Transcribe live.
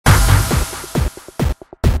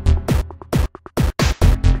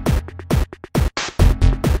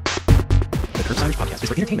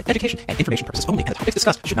for entertainment, education, and information purposes only, and the topics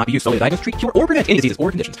discussed should not be used solely to diagnose, treat, cure, or prevent any diseases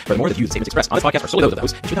or conditions. Furthermore, the views and statements expressed on this podcast are solely those of the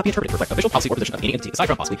host and should not be interpreted to reflect the official policy or position of any entity aside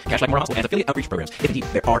from possibly Cash Like More Hospital and affiliate outreach programs, if indeed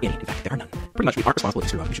there are any. In fact, there are none. Pretty much, we aren't responsible if you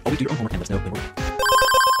screw up. You should always do your own homework and let us know when we're wrong.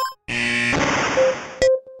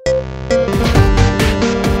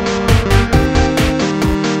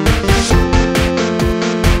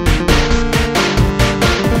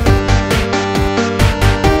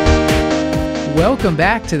 Welcome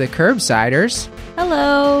back to the Curbsiders.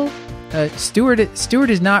 Hello. Stuart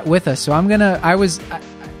is not with us, so I'm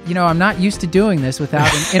not used to doing this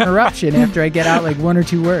without an interruption after I get out like one or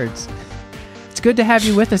two words. It's good to have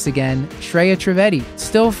you with us again, Shreya Trivedi,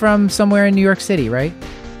 still from somewhere in New York City, right?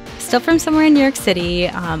 Still from somewhere in New York City.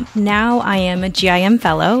 Now I am a GIM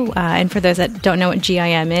fellow. And for those that don't know what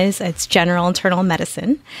GIM is, it's General Internal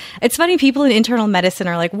Medicine. It's funny, people in internal medicine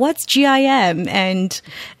are like, what's GIM? And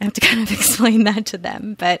I have to kind of explain that to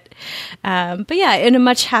them. But yeah, in a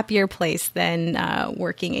much happier place than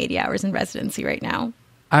working 80 hours in residency right now.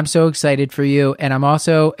 I'm so excited for you. And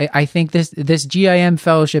I think this GIM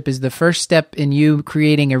fellowship is the first step in you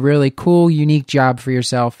creating a really cool, unique job for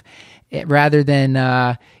yourself rather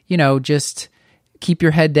than, just keep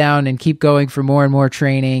your head down and keep going for more and more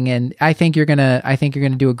training. And I think you're gonna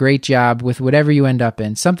do a great job with whatever you end up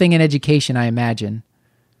in. Something in education, I imagine.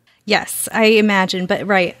 Yes, I imagine. But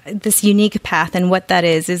right, this unique path and what that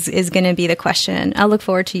is going to be the question. I'll look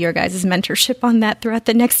forward to your guys' mentorship on that throughout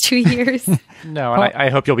the next 2 years. No, and I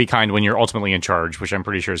hope you'll be kind when you're ultimately in charge, which I'm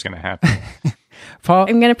pretty sure is going to happen. Paul,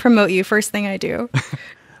 I'm going to promote you first thing I do.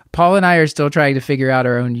 Paul and I are still trying to figure out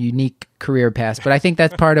our own unique career paths, but I think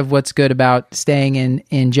that's part of what's good about staying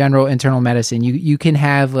in general internal medicine. You can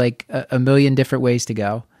have like a million different ways to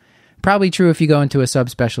go. Probably true if you go into a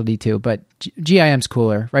subspecialty too, but GIM's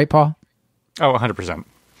cooler, right, Paul? Oh, 100%.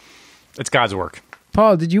 It's God's work.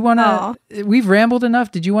 Paul, did you want to, we've rambled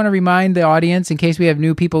enough. Did you want to remind the audience, in case we have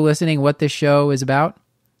new people listening, what this show is about?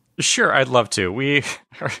 Sure, I'd love to. We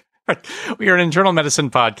are an internal medicine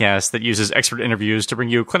podcast that uses expert interviews to bring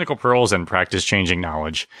you clinical pearls and practice-changing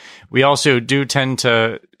knowledge. We also do tend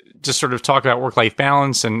to just sort of talk about work-life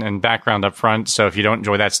balance and background up front. So if you don't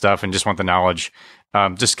enjoy that stuff and just want the knowledge,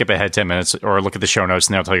 just skip ahead 10 minutes or look at the show notes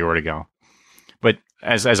and they'll tell you where to go. But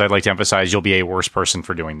as I'd like to emphasize, you'll be a worse person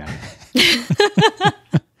for doing that.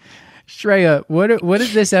 Shreya, what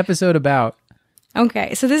is this episode about?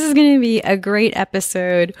 Okay, so this is going to be a great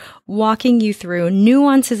episode walking you through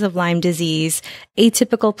nuances of Lyme disease,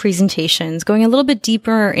 atypical presentations, going a little bit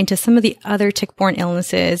deeper into some of the other tick-borne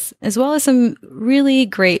illnesses, as well as some really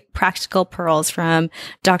great practical pearls from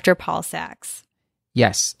Dr. Paul Sax.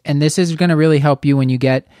 Yes, and this is going to really help you when you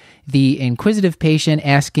get the inquisitive patient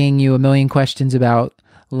asking you a million questions about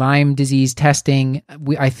Lyme disease testing.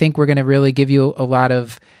 I think we're going to really give you a lot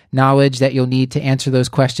of knowledge that you'll need to answer those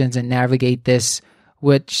questions and navigate this,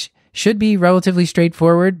 which should be relatively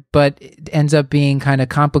straightforward, but it ends up being kind of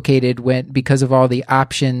complicated because of all the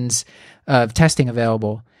options of testing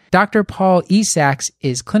available. Dr. Paul E. Sax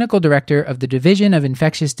is Clinical Director of the Division of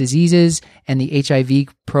Infectious Diseases and the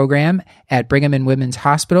HIV program at Brigham and Women's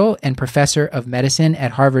Hospital and Professor of Medicine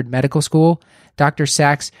at Harvard Medical School. Dr.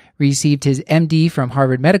 Sax received his MD from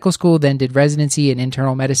Harvard Medical School, then did residency in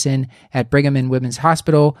internal medicine at Brigham and Women's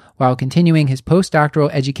Hospital, while continuing his postdoctoral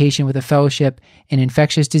education with a fellowship in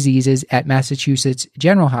infectious diseases at Massachusetts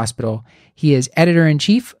General Hospital. He is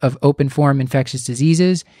editor-in-chief of Open Forum Infectious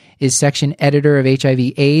Diseases, is section editor of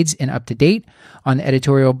HIV/AIDS and Up to Date, on the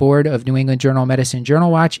editorial board of New England Journal of Medicine Journal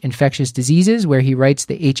Watch Infectious Diseases, where he writes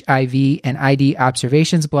the HIV and ID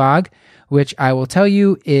Observations blog, which I will tell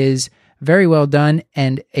you is very well done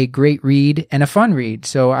and a great read and a fun read.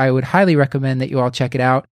 So I would highly recommend that you all check it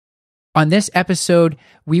out. On this episode,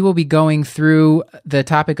 we will be going through the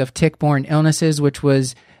topic of tick-borne illnesses, which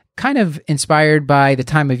was kind of inspired by the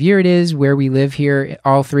time of year it is, where we live here.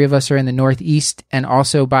 All three of us are in the Northeast, and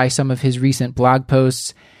also by some of his recent blog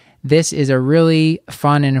posts. This is a really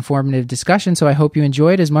fun and informative discussion, so I hope you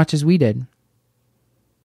enjoy it as much as we did.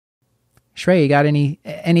 Shreya, you got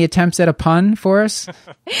any attempts at a pun for us?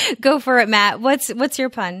 Go for it, Matt. What's your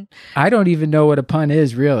pun? I don't even know what a pun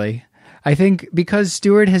is, really. I think because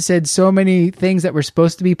Stuart has said so many things that were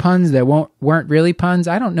supposed to be puns that weren't really puns,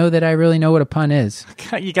 I don't know that I really know what a pun is.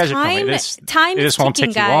 You guys are funny. Time it just won't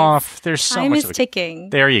tick you off. There's so time much is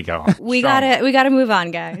ticking. There you go. We gotta move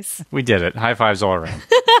on, guys. We did it. High fives all around.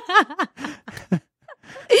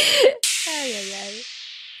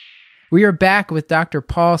 We are back with Dr.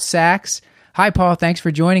 Paul Sax. Hi, Paul. Thanks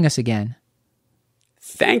for joining us again.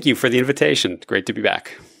 Thank you for the invitation. Great to be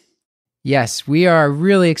back. Yes, we are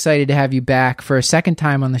really excited to have you back for a second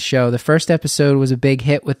time on the show. The first episode was a big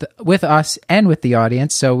hit with us and with the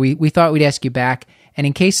audience, so we thought we'd ask you back. And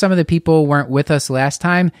in case some of the people weren't with us last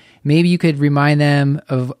time, maybe you could remind them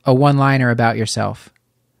of a one-liner about yourself.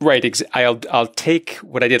 Right. I'll take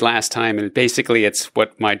what I did last time, and basically it's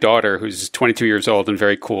what my daughter, who's 22 years old and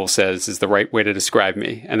very cool, says is the right way to describe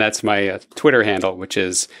me. And that's my Twitter handle, which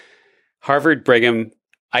is Harvard Brigham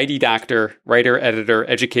ID doctor, writer, editor,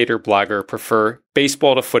 educator, blogger, prefer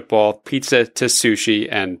baseball to football, pizza to sushi,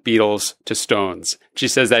 and Beatles to Stones. She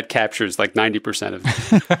says that captures like 90%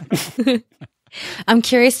 of it. I'm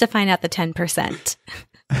curious to find out the 10%.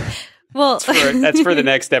 Well, that's for the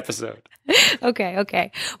next episode.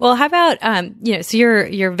 Okay. Well, how about, so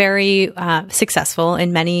you're very successful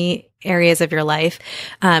in many areas of your life.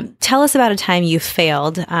 Tell us about a time you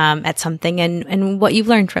failed at something and what you've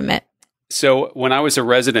learned from it. So when I was a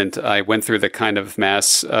resident, I went through the kind of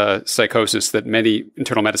mass psychosis that many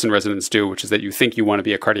internal medicine residents do, which is that you think you want to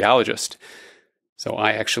be a cardiologist. So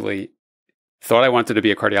I actually thought I wanted to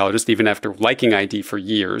be a cardiologist, even after liking ID for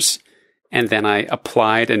years. And then I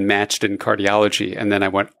applied and matched in cardiology. And then I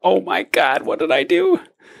went, oh my God, what did I do?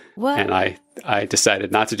 What? And I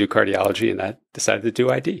decided not to do cardiology, and I decided to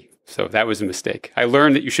do ID. So that was a mistake. I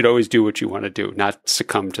learned that you should always do what you want to do, not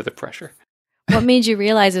succumb to the pressure. What made you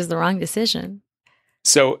realize it was the wrong decision?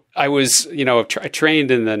 So I was, I trained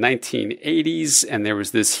in the 1980s, and there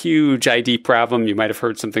was this huge ID problem. You might have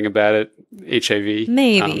heard something about it, HIV.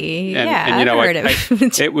 Maybe, I've heard of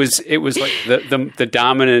it. It was like the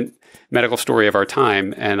dominant medical story of our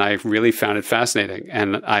time, and I really found it fascinating.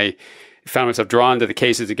 And I found myself drawn to the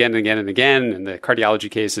cases again and again and again. And the cardiology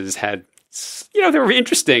cases had, they were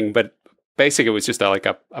interesting, but basically it was just like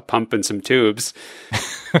a pump and some tubes.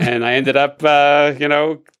 And I ended up,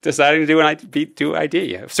 deciding to do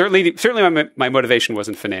ID. Certainly my motivation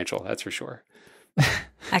wasn't financial, that's for sure.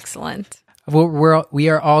 Excellent. Well, we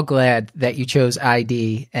are all glad that you chose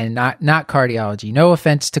ID and not cardiology. No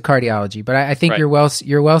offense to cardiology, but I think right.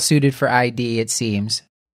 you're well suited for ID, it seems.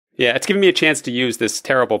 Yeah, it's given me a chance to use this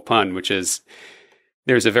terrible pun, which is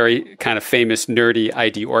there's a very kind of famous nerdy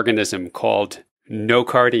ID organism called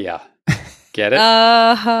nocardia. Get it?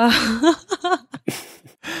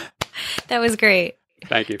 That was great.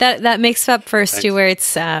 Thank you. That makes up for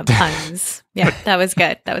Stuart's puns. Yeah, that was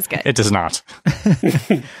good. It does not.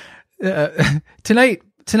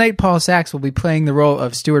 Tonight, Paul Sax will be playing the role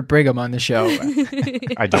of Stuart Brigham on the show.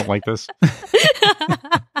 I don't like this.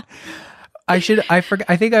 I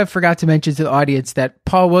think I forgot to mention to the audience that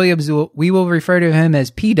Paul Williams, we will refer to him as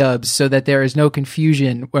P-Dubs so that there is no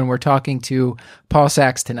confusion when we're talking to Paul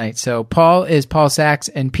Sax tonight. So Paul is Paul Sax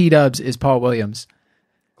and P-Dubs is Paul Williams.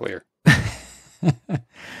 Clear.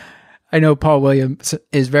 I know Paul Williams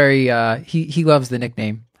is very, he loves the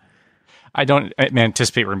nickname. I don't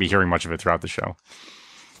anticipate we're going to be hearing much of it throughout the show.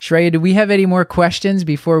 Shreya, do we have any more questions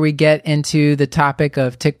before we get into the topic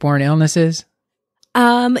of tick-borne illnesses?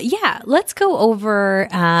 Yeah, let's go over,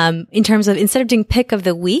 in terms of, instead of doing pick of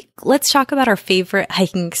the week, let's talk about our favorite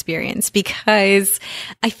hiking experience, because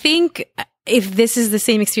I think if this is the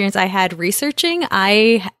same experience I had researching,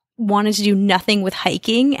 I wanted to do nothing with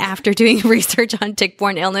hiking after doing research on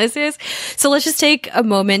tick-borne illnesses. So let's just take a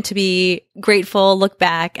moment to be grateful, look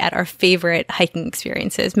back at our favorite hiking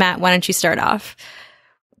experiences. Matt, why don't you start off?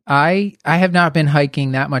 I have not been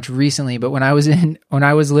hiking that much recently, but when I was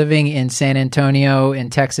living in San Antonio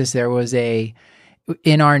in Texas,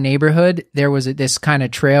 in our neighborhood, there was this kind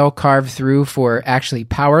of trail carved through for actually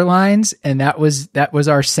power lines. And that was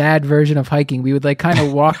our sad version of hiking. We would like kind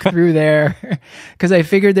of walk through there because I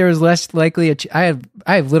figured there was less likely. I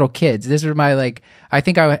have little kids. This was my, I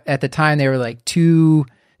think at the time they were like 2,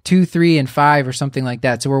 3, and 5 or something like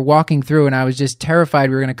that. So we're walking through and I was just terrified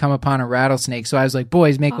we were going to come upon a rattlesnake. So I was like,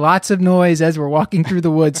 boys, make lots of noise as we're walking through the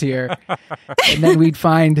woods here. And then we'd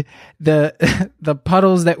find the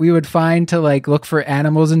puddles that we would find to look for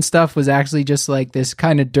animals and stuff was actually just this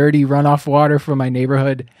kind of dirty runoff water from my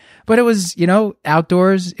neighborhood. But it was,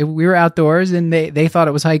 outdoors. We were outdoors and they thought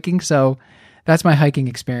it was hiking. So that's my hiking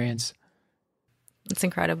experience. That's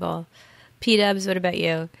incredible. P-Dubs, what about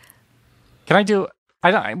you? Can I do...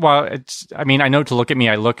 I know to look at me,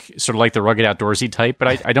 I look sort of like the rugged outdoorsy type,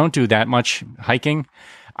 but I don't do that much hiking.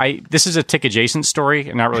 This is a tick adjacent story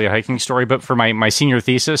and not really a hiking story, but for my senior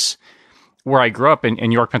thesis, where I grew up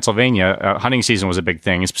in York, Pennsylvania, hunting season was a big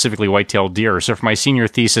thing, specifically white-tailed deer. So for my senior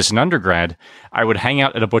thesis in undergrad, I would hang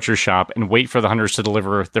out at a butcher shop and wait for the hunters to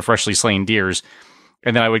deliver the freshly slain deers.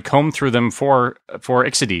 And then I would comb through them for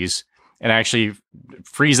ixodes and actually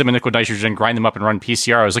freeze them in liquid nitrogen, grind them up, and run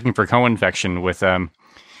PCR. I was looking for co-infection with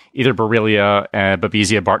either Borrelia,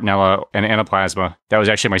 Babesia, Bartonella, and Anaplasma. That was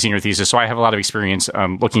actually my senior thesis. So I have a lot of experience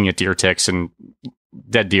looking at deer ticks and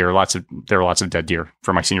dead deer. There are lots of dead deer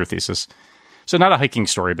for my senior thesis. So not a hiking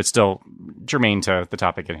story, but still germane to the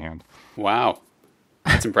topic at hand. Wow.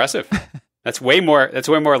 That's impressive. That's way more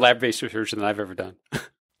lab-based research than I've ever done.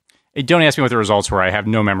 Hey, don't ask me what the results were. I have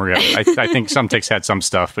no memory of it. I think some ticks had some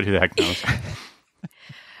stuff, but who the heck knows?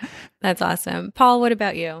 That's awesome. Paul, what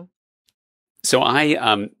about you? So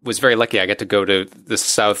I was very lucky. I got to go to the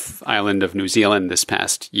South Island of New Zealand this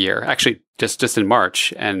past year, actually just in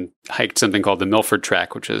March, and hiked something called the Milford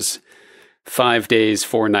Track, which is 5 days,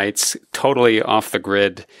 4 nights, totally off the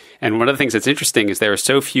grid. And one of the things that's interesting is there are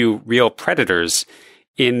so few real predators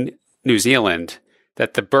in New Zealand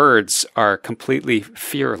that the birds are completely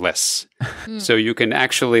fearless. So you can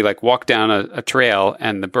actually like walk down a trail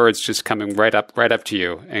and the birds just coming right up to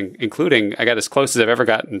you, and including I got as close as I've ever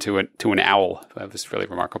gotten to an owl. That was really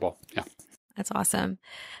remarkable. Yeah. That's awesome.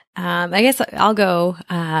 I guess I'll go.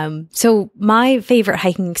 So my favorite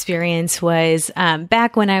hiking experience was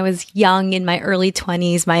back when I was young in my early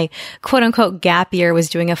 20s. My quote unquote gap year was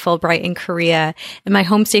doing a Fulbright in Korea, and my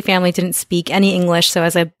homestay family didn't speak any English. So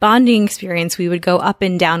as a bonding experience, we would go up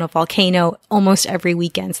and down a volcano almost every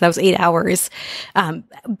weekend. So that was 8 hours.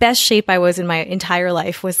 Best shape I was in my entire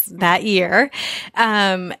life was that year.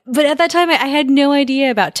 But at that time, I had no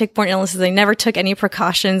idea about tick-borne illnesses. I never took any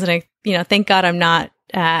precautions, and thank God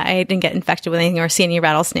I didn't get infected with anything or see any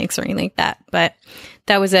rattlesnakes or anything like that. But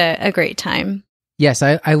that was a great time. Yes,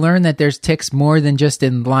 I learned that there's ticks more than just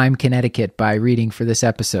in Lyme, Connecticut by reading for this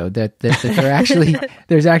episode, that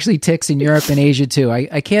there's actually ticks in Europe and Asia too.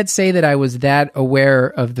 I can't say that I was that aware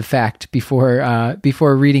of the fact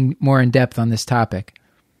before reading more in depth on this topic.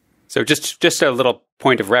 So just a little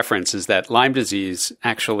point of reference is that Lyme disease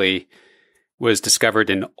actually was discovered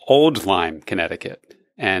in Old Lyme, Connecticut.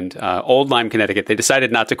 And Old Lyme, Connecticut, they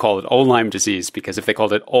decided not to call it Old Lyme disease because if they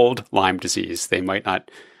called it Old Lyme disease, they might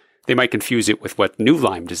confuse it with what New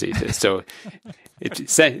Lyme disease is. So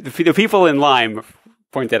the people in Lyme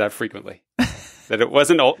point that out frequently, that it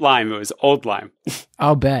wasn't Old Lyme, it was Old Lyme.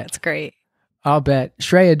 I'll bet. That's great. I'll bet.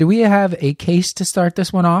 Shreya, do we have a case to start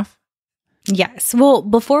this one off? Yes. Well,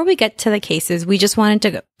 before we get to the cases, we just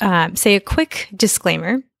wanted to say a quick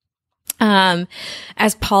disclaimer.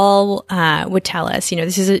 As Paul would tell us,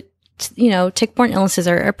 this is tick-borne illnesses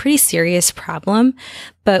are a pretty serious problem,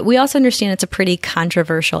 but we also understand it's a pretty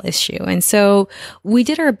controversial issue. And so we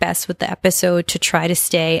did our best with the episode to try to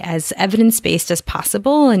stay as evidence-based as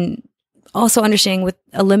possible, and also understanding with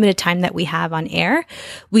a limited time that we have on air,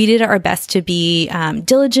 we did our best to be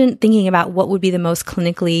diligent, thinking about what would be the most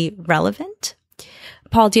clinically relevant.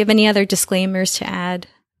 Paul, do you have any other disclaimers to add?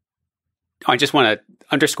 I just want to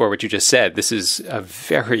underscore what you just said. This is a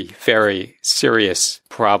very, very serious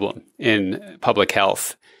problem in public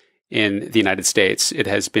health in the United States. It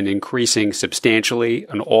has been increasing substantially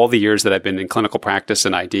in all the years that I've been in clinical practice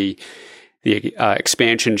in ID. The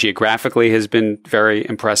expansion geographically has been very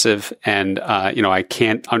impressive. And, I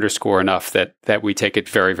can't underscore enough that we take it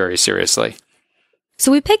very, very seriously.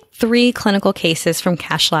 So we picked 3 clinical cases from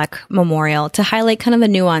Kashlak Memorial to highlight kind of the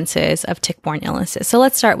nuances of tick-borne illnesses. So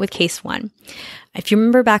let's start with case 1. If you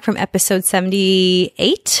remember back from episode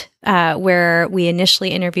 78, where we initially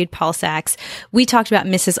interviewed Paul Sax, we talked about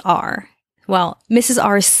Mrs. R. Well, Mrs.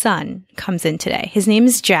 R's son comes in today. His name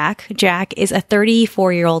is Jack. Jack is a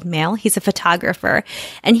 34-year-old male. He's a photographer,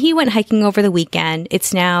 and he went hiking over the weekend.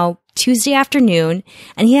 It's now Tuesday afternoon,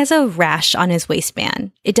 and he has a rash on his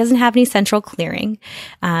waistband. It doesn't have any central clearing,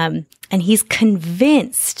 and he's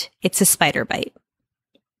convinced it's a spider bite.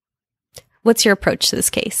 What's your approach to this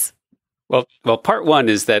case? Well, part one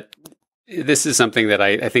is that this is something that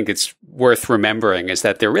I think it's worth remembering, is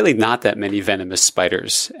that there are really not that many venomous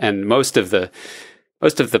spiders, and most of the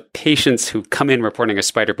patients who come in reporting a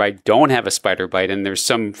spider bite don't have a spider bite, and there's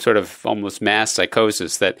some sort of almost mass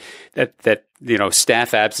psychosis that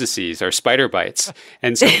staph abscesses are spider bites,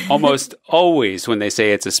 and so almost always when they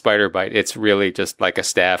say it's a spider bite, it's really just like a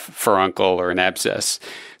staph furuncle or an abscess.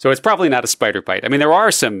 So it's probably not a spider bite. I mean, there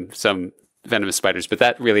are some venomous spiders, but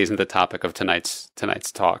that really isn't the topic of tonight's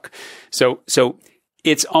talk. So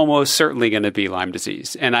it's almost certainly going to be Lyme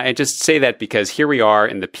disease. And I just say that because here we are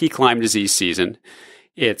in the peak Lyme disease season.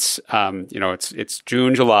 It's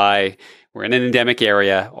June, July. We're in an endemic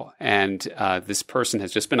area, and this person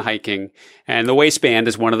has just been hiking, and the waistband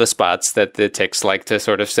is one of the spots that the ticks like to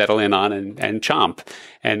sort of settle in on and chomp.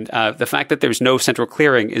 And the fact that there's no central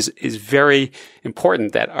clearing is very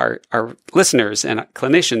important, that our listeners and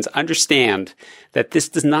clinicians understand that this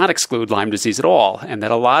does not exclude Lyme disease at all, and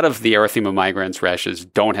that a lot of the erythema migrans rashes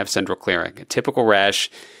don't have central clearing. A typical rash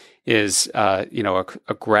is, a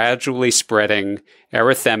gradually spreading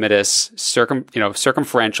erythematous,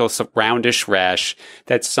 circumferential, roundish rash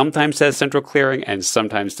that sometimes has central clearing and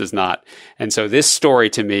sometimes does not. And so this story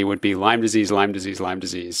to me would be Lyme disease, Lyme disease, Lyme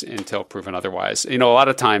disease until proven otherwise. A lot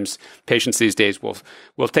of times patients these days will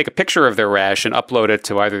take a picture of their rash and upload it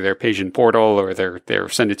to either their patient portal or their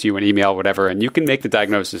send it to you in email, whatever, and you can make the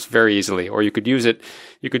diagnosis very easily. Or you could use it.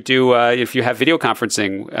 You could do if you have video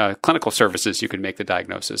conferencing clinical services, you can make the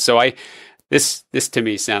diagnosis. So this to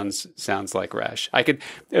me sounds like rash. I could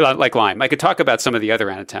like Lyme. I could talk about some of the other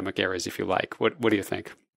anatomic areas if you like. What do you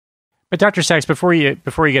think? But Dr. Sax, before you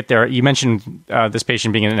get there, you mentioned this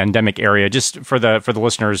patient being in an endemic area. Just for the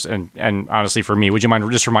listeners and honestly for me, would you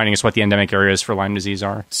mind just reminding us what the endemic areas for Lyme disease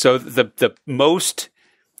are? So the most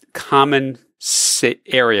common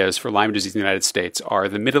areas for Lyme disease in the United States are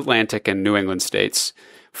the Mid-Atlantic and New England states,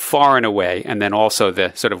 far and away, and then also the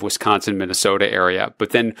sort of Wisconsin, Minnesota area.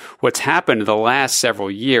 But then what's happened in the last several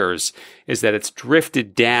years is that it's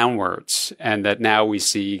drifted downwards, and that now we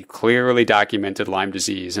see clearly documented Lyme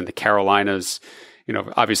disease in the Carolinas,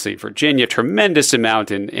 obviously Virginia, tremendous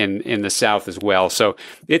amount in the South as well. So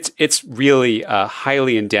it's really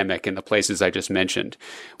highly endemic in the places I just mentioned.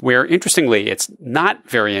 Where interestingly, it's not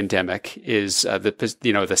very endemic is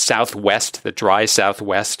the Southwest, the dry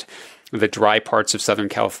Southwest, the dry parts of Southern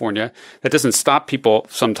California. That doesn't stop people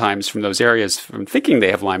sometimes from those areas from thinking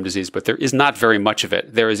they have Lyme disease, but there is not very much of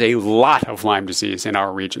it. There is a lot of Lyme disease in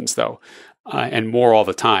our regions, though, and more all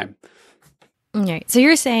the time. All right. So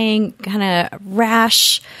you're saying kind of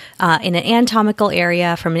rash in an anatomical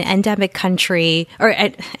area from an endemic country or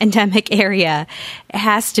endemic area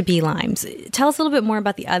has to be Lyme's. Tell us a little bit more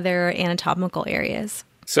about the other anatomical areas.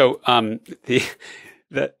 So if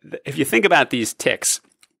you think about these ticks,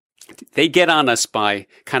 they get on us by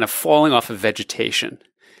kind of falling off of vegetation,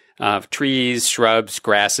 trees, shrubs,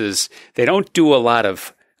 grasses. They don't do a lot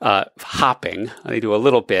of hopping. They do a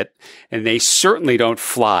little bit, and they certainly don't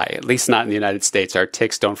fly, at least not in the United States. Our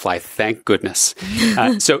ticks don't fly, thank goodness.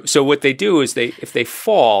 So what they do is if they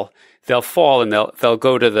fall, they'll fall and they'll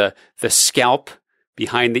go to the scalp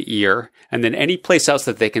behind the ear, and then any place else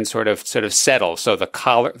that they can sort of settle. So the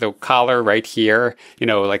collar right here,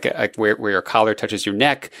 like where your collar touches your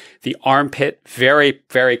neck, the armpit, very,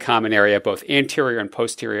 very common area, both anterior and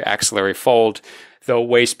posterior axillary fold, the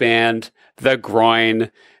waistband, the groin,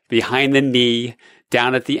 behind the knee,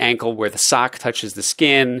 down at the ankle where the sock touches the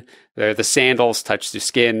skin, the sandals touch the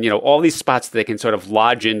skin, all these spots that they can sort of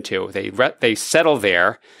lodge into. They settle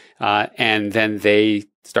there, and then they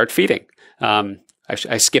start feeding.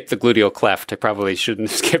 I skipped the gluteal cleft. I probably shouldn't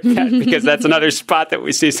have skipped that because that's another spot that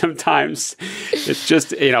we see sometimes. It's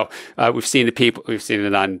just, we've seen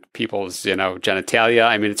it on people's, genitalia.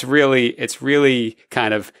 I mean, it's really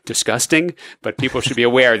kind of disgusting, but people should be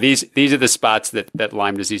aware. These are the spots that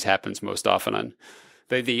Lyme disease happens most often on.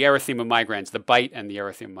 The erythema migrans, the bite and the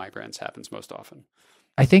erythema migrans happens most often.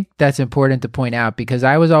 I think that's important to point out because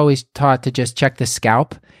I was always taught to just check the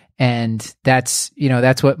scalp. And that's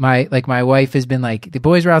what my wife has been like, the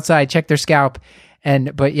boys are outside, check their scalp.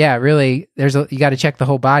 But yeah, really, you got to check the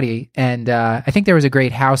whole body. And I think there was a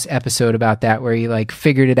great House episode about that where he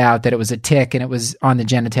figured it out that it was a tick and it was on the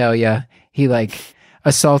genitalia. He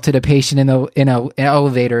assaulted a patient in an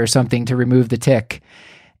elevator or something to remove the tick.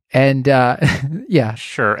 And yeah.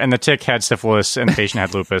 Sure. And the tick had syphilis and the patient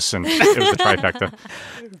had lupus and it was the trifecta.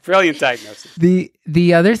 Brilliant diagnosis.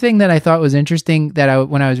 The other thing that I thought was interesting that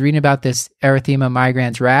when I was reading about this erythema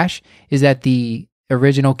migrans rash is that the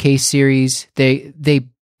original case series, they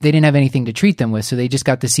didn't have anything to treat them with. So they just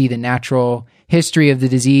got to see the natural history of the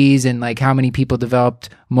disease and how many people developed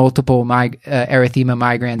multiple erythema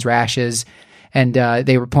migrans rashes. And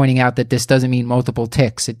they were pointing out that this doesn't mean multiple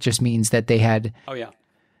ticks. It just means that they had... Oh, yeah.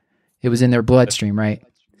 It was in their bloodstream, right?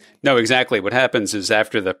 No, exactly. What happens is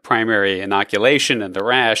after the primary inoculation and the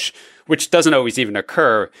rash, which doesn't always even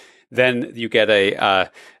occur, then you get a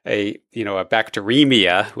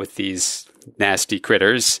bacteremia with these nasty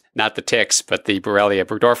critters, not the ticks, but the Borrelia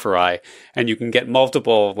burgdorferi, and you can get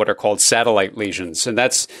multiple what are called satellite lesions, and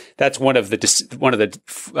that's one of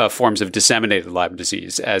the forms of disseminated Lyme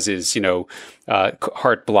disease, as is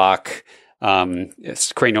heart block.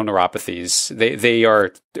 Cranial neuropathies. They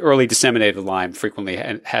are early disseminated Lyme frequently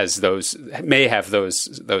may have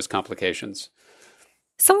those complications.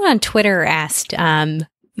 Someone on Twitter asked,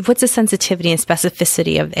 what's the sensitivity and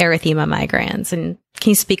specificity of erythema migrans? And can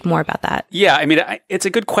you speak more about that? Yeah, I mean, it's a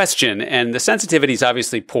good question. And the sensitivity is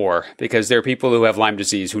obviously poor because there are people who have Lyme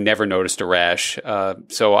disease who never noticed a rash.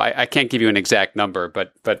 So I can't give you an exact number,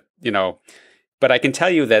 but But I can tell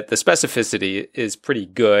you that the specificity is pretty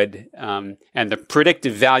good, and the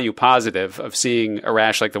predictive value positive of seeing a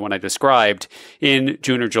rash like the one I described in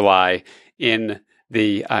June or July in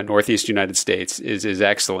the Northeast United States is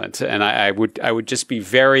excellent. And I would just be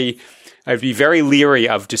I'd be very leery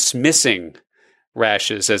of dismissing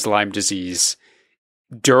rashes as Lyme disease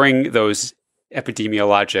during those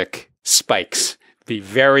epidemiologic spikes. Be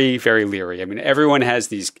very, very leery. I mean, everyone has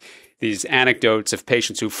these anecdotes of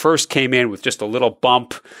patients who first came in with just a little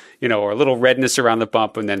bump, or a little redness around the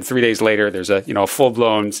bump, and then 3 days later there's a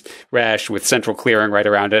full-blown rash with central clearing right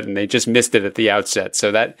around it, and they just missed it at the outset.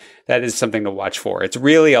 So that is something to watch for. It's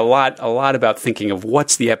really a lot about thinking of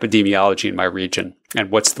what's the epidemiology in my region and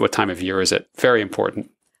what time of year is it. Very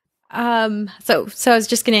important. So I was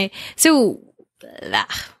just gonna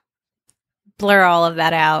blur all of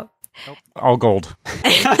that out. All gold.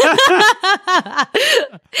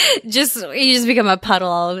 You just become a puddle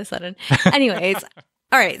all of a sudden. Anyways,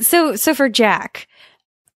 all right. So for Jack,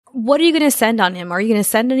 what are you going to send on him? Are you going to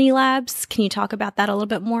send any labs? Can you talk about that a little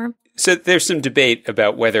bit more? So there's some debate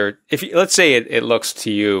about whether, let's say it looks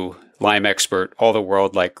to you, Lyme expert, all the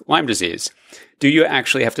world, like Lyme disease. Do you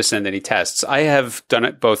actually have to send any tests? I have done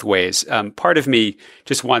it both ways. Part of me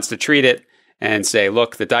just wants to treat it and say,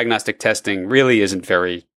 look, the diagnostic testing really isn't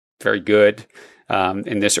very good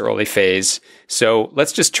in this early phase. So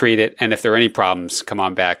let's just treat it. And if there are any problems, come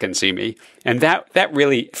on back and see me. And that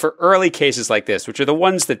really, for early cases like this, which are the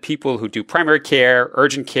ones that people who do primary care,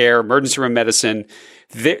 urgent care, emergency room medicine,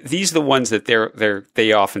 these are the ones that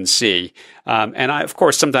they often see. And of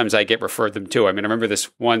course, sometimes I get referred them too. I mean, I remember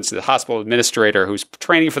this once, the hospital administrator who's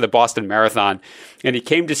training for the Boston Marathon, and he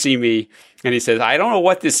came to see me and he says, I don't know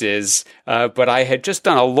what this is, but I had just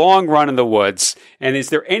done a long run in the woods. And is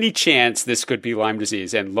there any chance this could be Lyme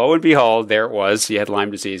disease? And lo and behold, there it was. He had Lyme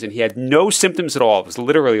disease and he had no symptoms at all. It was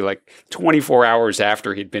literally like 24 hours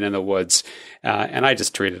after he'd been in the woods. And I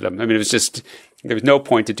just treated him. I mean, it was just, there was no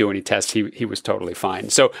point to do any tests. He was totally fine.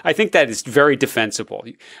 So I think that is very defensible,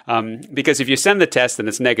 because if you send the test and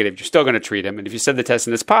it's negative, you're still going to treat him. And if you send the test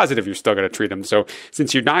and it's positive, you're still going to treat him. So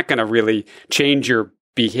since you're not going to really change your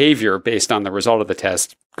behavior based on the result of the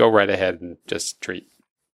test, go right ahead and just treat.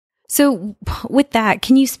 So with that,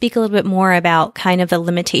 can you speak a little bit more about kind of the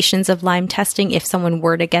limitations of Lyme testing if someone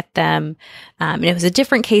were to get them, and it was a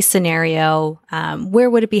different case scenario? Where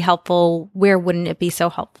would it be helpful? Where wouldn't it be so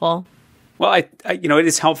helpful? Well, it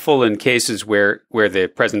is helpful in cases where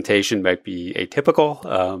the presentation might be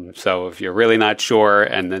atypical. So if you're really not sure,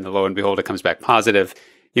 and then lo and behold, it comes back positive.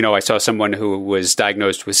 I saw someone who was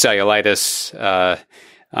diagnosed with cellulitis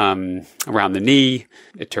around the knee.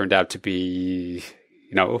 It turned out to be,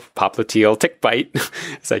 popliteal tick bite,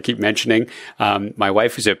 as I keep mentioning. My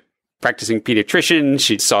wife was a practicing pediatrician.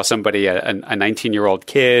 She saw somebody, a 19-year-old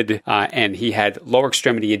kid, and he had lower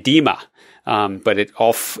extremity edema. But it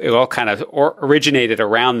all kind of originated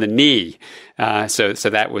around the knee. So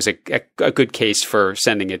that was a good case for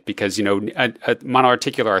sending it because, a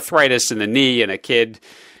monoarticular arthritis in the knee and a kid,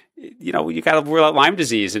 you got to rule out Lyme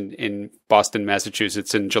disease in Boston,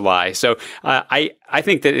 Massachusetts in July. So I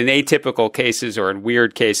think that in atypical cases or in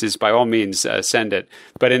weird cases, by all means, send it.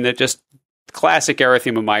 But in the just classic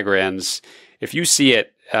erythema migrans, if you see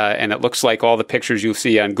it, and it looks like all the pictures you'll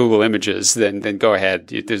see on Google Images, then go ahead.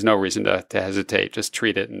 There's no reason to hesitate. Just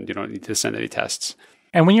treat it, and you don't need to send any tests.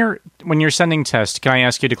 And when you're sending tests, can I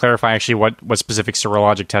ask you to clarify actually what specific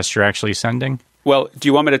serologic tests you're actually sending? Well, do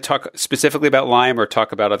you want me to talk specifically about Lyme or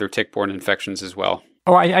talk about other tick-borne infections as well?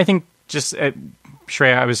 Oh, I think just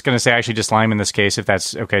Shreya, I was going to say actually just Lyme in this case, if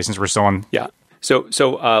that's okay, since we're still on. Yeah. So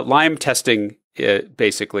Lyme testing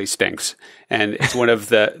basically stinks. And it's one of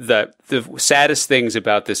the saddest things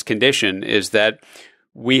about this condition is that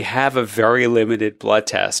we have a very limited blood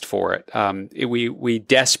test for it. We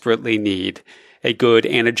desperately need a good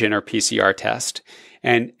antigen or PCR test.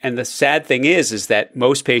 And the sad thing is that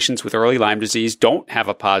most patients with early Lyme disease don't have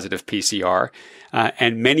a positive PCR,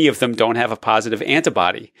 and many of them don't have a positive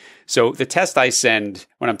antibody. So the test I send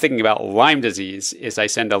when I'm thinking about Lyme disease is I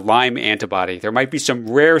send a Lyme antibody. There might be some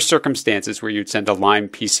rare circumstances where you'd send a Lyme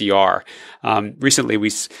PCR. Recently,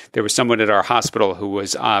 there was someone at our hospital who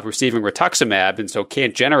was receiving rituximab and so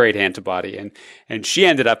can't generate antibody. And she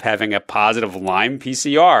ended up having a positive Lyme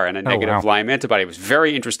PCR and a negative Lyme antibody. It was a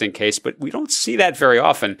very interesting case, but we don't see that very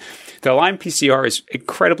often. The Lyme PCR is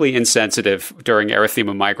incredibly insensitive during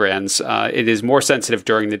erythema migrans. It is more sensitive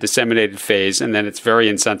during the disseminated phase, and then it's very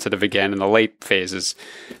insensitive again in the late phases.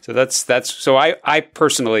 So so I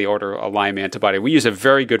personally order a Lyme antibody. We use a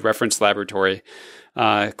very good reference laboratory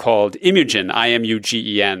called Imugen,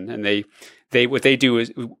 IMUGEN, and what they do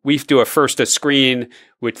is we do a screen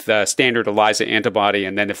with the standard ELISA antibody,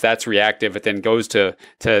 and then if that's reactive, it then goes to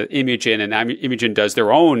Imugen, and Imugen does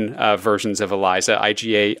their own versions of ELISA,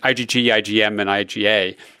 IgG, IgM, and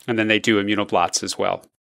IgA, and then they do immunoblots as well.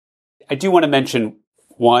 I do want to mention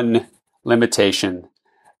one limitation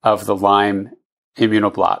of the Lyme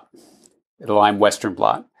immunoblot, the Lyme Western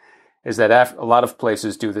blot, is that a lot of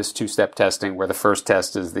places do this two-step testing where the first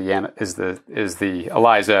test is the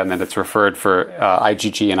ELISA, and then it's referred for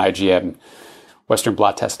IgG and IgM Western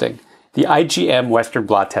blot testing. The IgM Western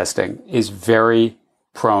blot testing is very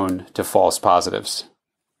prone to false positives.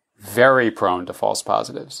 Very prone to false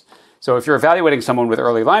positives. So if you're evaluating someone with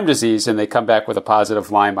early Lyme disease and they come back with a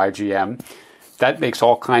positive Lyme IgM, that makes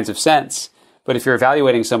all kinds of sense. But if you're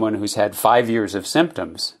evaluating someone who's had 5 years of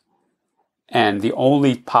symptoms and the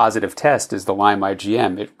only positive test is the Lyme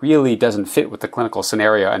IgM, it really doesn't fit with the clinical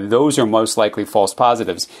scenario, and those are most likely false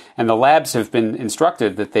positives. And the labs have been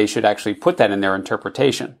instructed that they should actually put that in their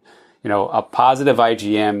interpretation. A positive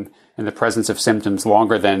IgM in the presence of symptoms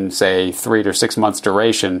longer than, say, 3 to 6 months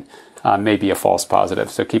duration may be a false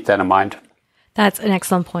positive. So keep that in mind. That's an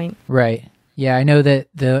excellent point. Right. Yeah, I know that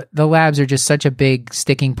the labs are just such a big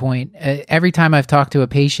sticking point. Every time I've talked to a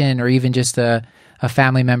patient or even just a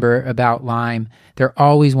family member about Lyme, they're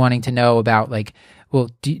always wanting to know about, like, well,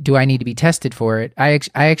 do I need to be tested for it? I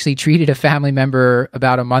actually treated a family member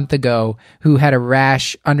about a month ago who had a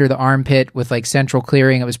rash under the armpit with like central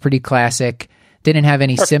clearing. It was pretty classic. Didn't have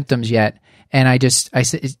any symptoms yet. And I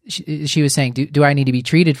said, she was saying, do I need to be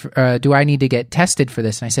treated do I need to get tested for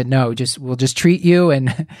this? And I said, no, we'll just treat you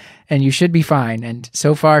and you should be fine. And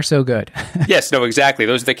so far, so good. Yes, no, exactly.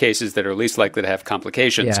 Those are the cases that are least likely to have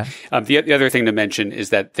complications. Yeah. The other thing to mention is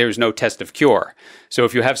that there's no test of cure. So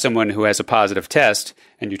if you have someone who has a positive test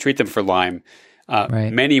and you treat them for Lyme,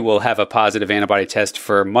 right. Many will have a positive antibody test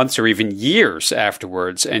for months or even years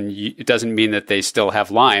afterwards, and it doesn't mean that they still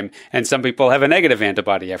have Lyme. And some people have a negative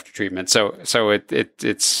antibody after treatment. So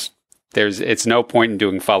it's no point in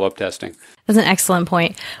doing follow-up testing. That's an excellent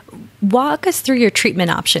point. Walk us through your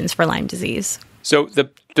treatment options for Lyme disease. So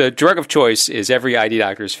the drug of choice is every ID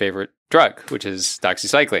doctor's favorite drug, which is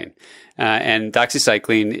doxycycline. And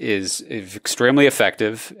doxycycline is extremely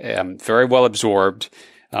effective, very well absorbed.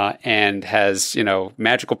 And has,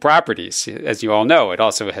 magical properties, as you all know. It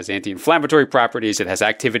also has anti-inflammatory properties. It has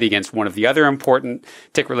activity against one of the other important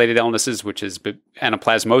tick-related illnesses, which is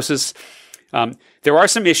anaplasmosis. There are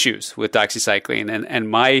some issues with doxycycline, and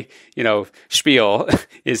my, spiel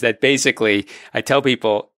is that basically I tell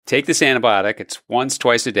people, take this antibiotic. It's once,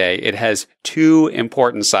 twice a day. It has 2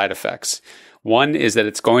 important side effects. One is that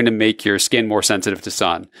it's going to make your skin more sensitive to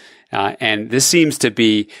sun. And this seems to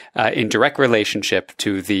be in direct relationship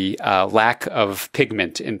to the lack of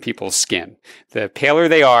pigment in people's skin. The paler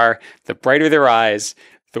they are, the brighter their eyes,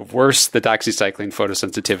 the worse the doxycycline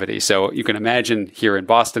photosensitivity. So you can imagine here in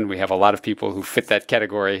Boston, we have a lot of people who fit that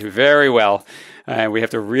category very well. We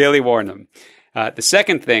have to really warn them. The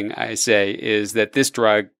second thing I say is that this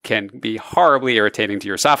drug can be horribly irritating to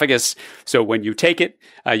your esophagus. So when you take it,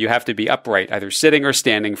 you have to be upright, either sitting or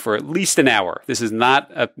standing for at least an hour. This is not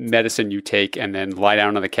a medicine you take and then lie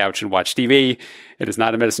down on the couch and watch TV. It is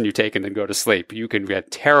not a medicine you take and then go to sleep. You can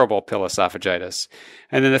get terrible pill esophagitis.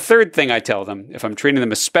 And then the third thing I tell them, if I'm treating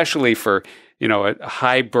them especially for a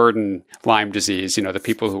high burden Lyme disease, the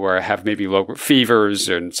people who have maybe low fevers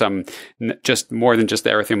and some just more than just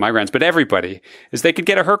the erythema migrans, but everybody, is they could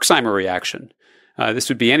get a Herxheimer reaction. This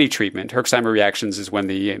would be any treatment. Herxheimer reactions is when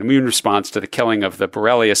the immune response to the killing of the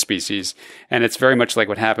Borrelia species, and it's very much like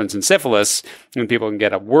what happens in syphilis, when people can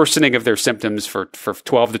get a worsening of their symptoms for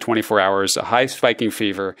 12 to 24 hours, a high spiking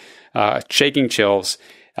fever, shaking chills.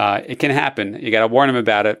 It can happen. You got to warn them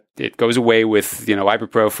about it. It goes away with,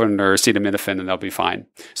 ibuprofen or acetaminophen, and they'll be fine.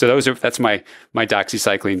 So that's my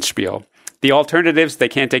doxycycline spiel. The alternatives, they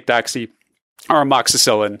can't take doxy, are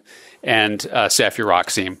amoxicillin and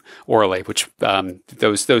cefuroxime orally, which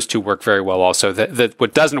those 2 work very well also.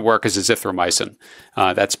 What doesn't work is azithromycin.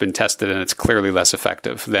 That's been tested, and it's clearly less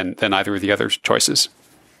effective than either of the other choices.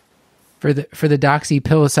 For the doxy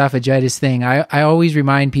pill esophagitis thing, I always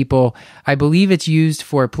remind people, I believe it's used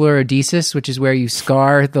for pleurodesis, which is where you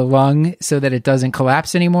scar the lung so that it doesn't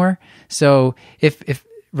collapse anymore. So if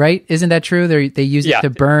right, isn't that true? They use it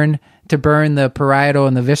to burn the parietal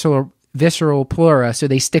and the visceral pleura, so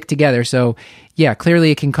they stick together. So yeah,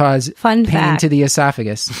 clearly it can cause pain to the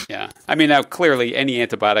esophagus. Yeah. I mean, now clearly any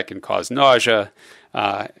antibiotic can cause nausea.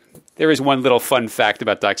 There is one little fun fact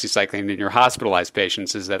about doxycycline in your hospitalized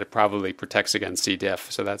patients is that it probably protects against C.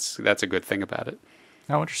 diff. So that's a good thing about it.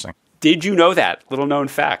 Oh, interesting. Did you know that? Little known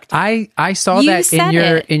fact. I saw You that said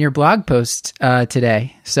it. in your blog post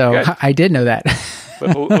today, so Good. I did know that. A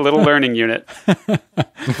little learning unit.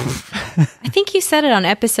 I think you said it on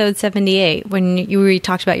episode 78 when you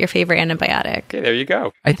talked about your favorite antibiotic. Okay, there you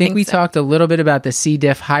go. I think we so. talked a little bit about the C.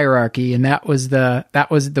 diff hierarchy, and that was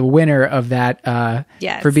the winner of that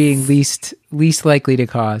Yes. for being least likely to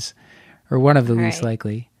cause, or one of the least right.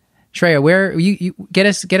 likely. Shreya, where you get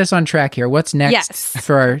us on track here? What's next Yes.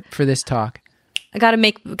 for this talk? I gotta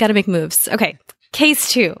make moves. Okay. Case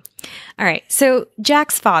 2. All right. So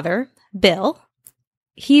Jack's father, Bill,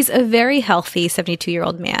 he's a very healthy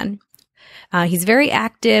 72-year-old man. He's very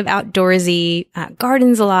active, outdoorsy,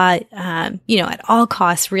 gardens a lot, at all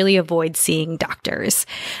costs really avoids seeing doctors.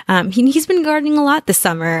 He's been gardening a lot this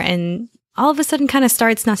summer and all of a sudden kind of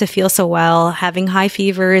starts not to feel so well, having high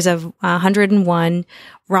fevers of 101,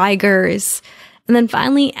 rigors. And then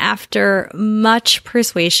finally, after much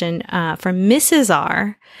persuasion from Mrs.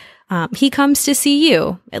 R, he comes to see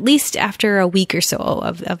you, at least after a week or so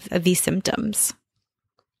of these symptoms.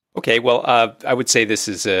 Okay, well, I would say this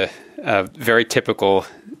is a very typical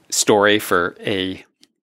story for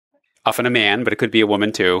often a man, but it could be a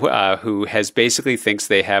woman too, who basically thinks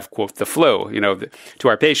they have, quote, the flu. To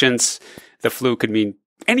our patients, the flu could mean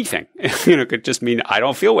anything. It could just mean I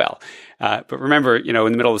don't feel well. But remember, in the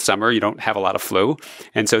middle of the summer, you don't have a lot of flu.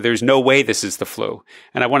 And so there's no way this is the flu.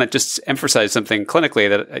 And I want to just emphasize something clinically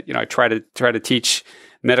that, I try to teach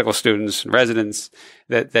medical students and residents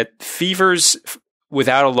that fevers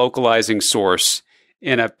without a localizing source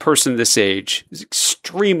in a person this age is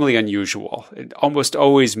extremely unusual. It almost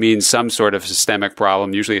always means some sort of systemic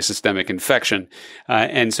problem, usually a systemic infection.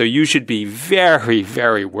 And so you should be very,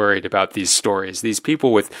 very worried about these stories. These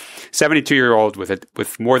people with 72-year-old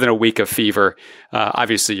with more than a week of fever,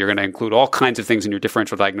 obviously you're going to include all kinds of things in your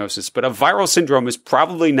differential diagnosis, but a viral syndrome is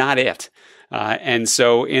probably not it. And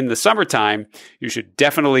so in the summertime, you should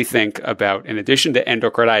definitely think about, in addition to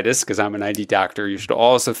endocarditis, because I'm an ID doctor, you should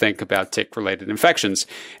also think about tick-related infections.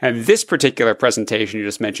 And this particular presentation you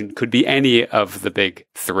just mentioned could be any of the big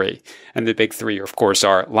 3. And the big 3, of course,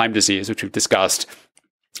 are Lyme disease, which we've discussed,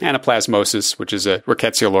 anaplasmosis, which is a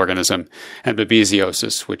rickettsial organism, and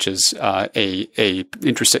babesiosis, which is a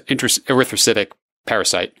erythrocytic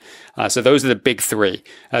parasite. So those are the big 3.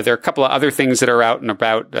 There are a couple of other things that are out and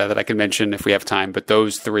about that I can mention if we have time, but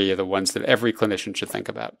those 3 are the ones that every clinician should think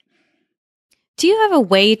about. Do you have a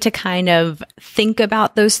way to kind of think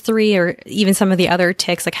about those 3 or even some of the other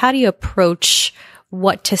ticks? Like how do you approach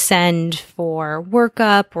what to send for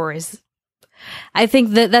workup I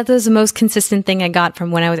think that was the most consistent thing I got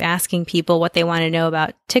from when I was asking people what they want to know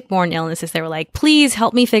about tick-borne illnesses. They were like, please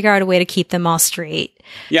help me figure out a way to keep them all straight.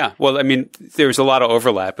 Yeah, well, I mean, there's a lot of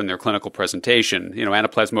overlap in their clinical presentation.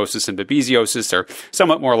 Anaplasmosis and babesiosis are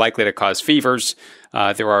somewhat more likely to cause fevers.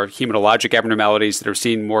 There are hematologic abnormalities that are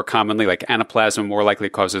seen more commonly, like anaplasma more likely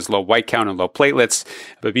causes low white count and low platelets.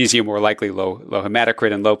 Babesia more likely low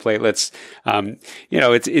hematocrit and low platelets.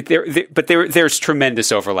 There's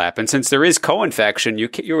tremendous overlap, and since there is co-infection, you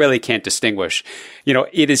really can't distinguish.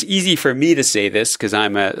 It is easy for me to say this because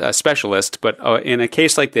I'm a specialist, but in a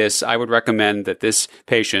case like this, I would recommend that this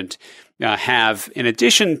patient have, in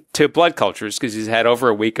addition to blood cultures, because he's had over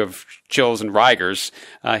a week of chills and rigors,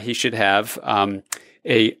 he should have an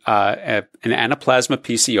anaplasma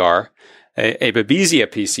PCR, a babesia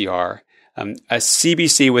PCR, a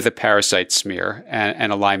CBC with a parasite smear,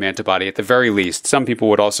 and a Lyme antibody at the very least. Some people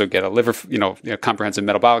would also get a liver, comprehensive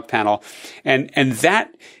metabolic panel, and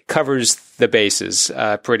that covers the bases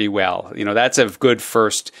pretty well. That's a good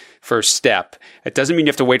first step. It doesn't mean you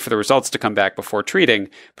have to wait for the results to come back before treating,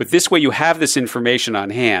 but this way you have this information on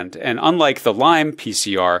hand. And unlike the Lyme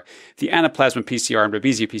PCR, the anaplasma PCR and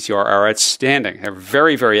babesia PCR are outstanding. They're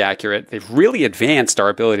very, very accurate. They've really advanced our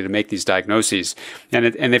ability to make these diagnoses.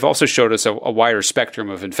 And they've also showed us a wider spectrum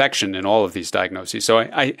of infection in all of these diagnoses. So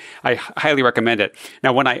I highly recommend it.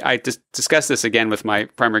 Now, when I discuss this again with my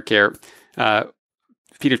primary care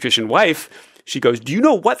pediatrician wife, she goes, do you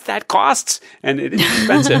know what that costs? And it is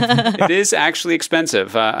expensive. It is actually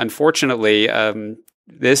expensive. Unfortunately,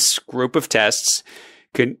 this group of tests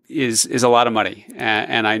is a lot of money.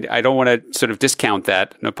 And I don't want to sort of discount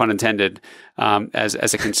that, no pun intended,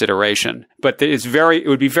 as a consideration. But it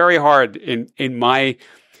would be very hard in my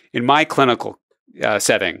clinical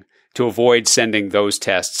setting to avoid sending those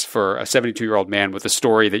tests for a 72-year-old man with a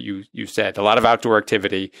story that you said, a lot of outdoor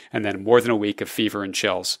activity, and then more than a week of fever and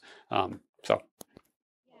chills.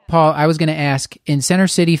 Paul, I was going to ask, in Center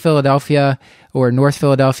City, Philadelphia, or North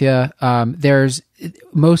Philadelphia, there's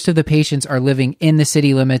most of the patients are living in the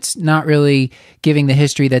city limits, not really giving the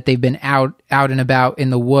history that they've been out and about in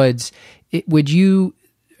the woods. Would you,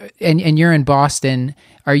 and you're in Boston,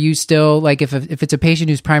 are you still, like, if it's a patient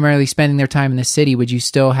who's primarily spending their time in the city, would you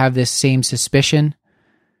still have this same suspicion?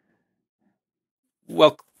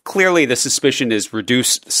 Well, clearly the suspicion is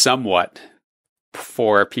reduced somewhat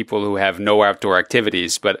for people who have no outdoor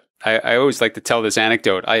activities. But I always like to tell this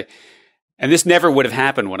anecdote. And this never would have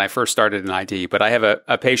happened when I first started in ID, but I have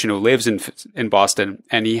a patient who lives in Boston,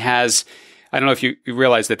 and he has, I don't know if you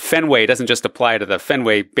realize that Fenway doesn't just apply to the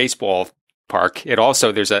Fenway baseball park. It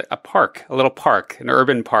also, there's a park, a little park, an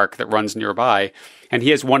urban park that runs nearby. And he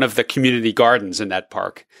has one of the community gardens in that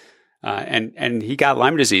park. And he got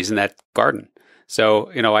Lyme disease in that garden.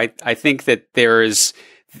 So, I think that there is,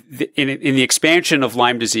 in the expansion of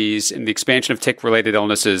Lyme disease, in the expansion of tick-related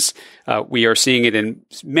illnesses, we are seeing it in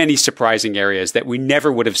many surprising areas that we never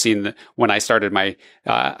would have seen when I started my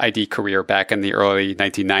ID career back in the early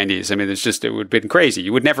 1990s. I mean, it would have been crazy.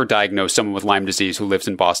 You would never diagnose someone with Lyme disease who lives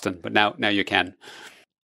in Boston, but now you can.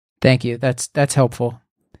 Thank you. That's helpful.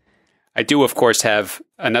 I do, of course, have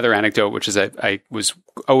another anecdote, which is I was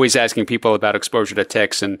always asking people about exposure to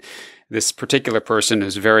ticks, and this particular person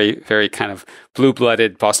who's very, very kind of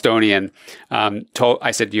blue-blooded Bostonian,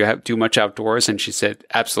 I said, do you do much outdoors? And she said,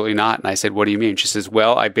 absolutely not. And I said, what do you mean? She says,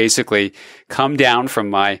 well, I basically come down from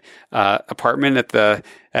my apartment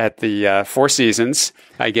at the Four Seasons.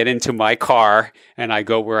 I get into my car and I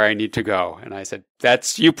go where I need to go. And I said,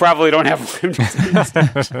 you probably don't have Lyme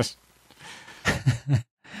disease.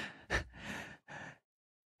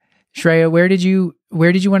 Shreya, where did you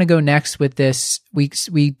want to go next with this?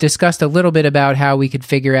 We discussed a little bit about how we could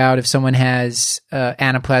figure out if someone has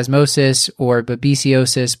anaplasmosis or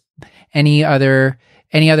babesiosis. Any other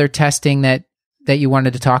testing that you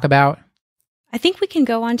wanted to talk about? I think we can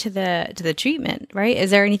go on to the treatment, right? Is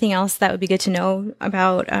there anything else that would be good to know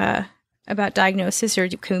about diagnosis, or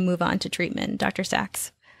can we move on to treatment, Dr.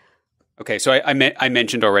 Sax? Okay, so I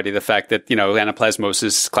mentioned already the fact that, anaplasmosis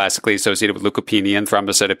is classically associated with leukopenia and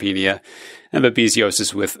thrombocytopenia, and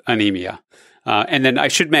babesiosis with anemia. And then I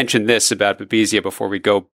should mention this about babesia before we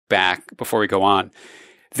go on.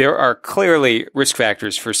 There are clearly risk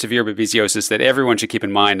factors for severe babesiosis that everyone should keep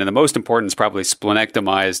in mind, and the most important is probably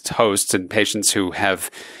splenectomized hosts and patients who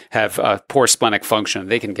have poor splenic function.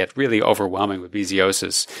 They can get really overwhelming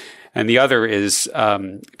babesiosis. And the other is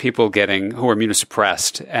people who are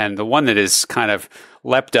immunosuppressed. And the one that is kind of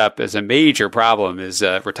leapt up as a major problem is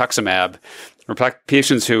rituximab.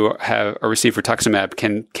 Patients who receive rituximab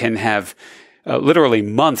can have literally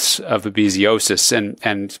months of babesiosis,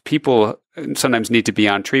 and people sometimes need to be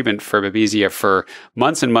on treatment for babesia for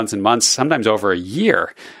months and months and months, sometimes over a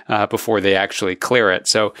year before they actually clear it.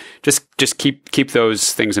 So just keep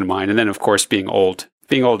those things in mind. And then, of course, being old.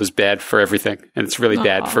 Being old is bad for everything, and it's really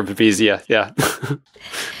bad for babesia. Yeah.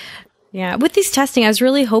 Yeah. With these testing, I was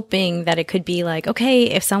really hoping that it could be like, okay,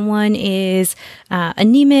 if someone is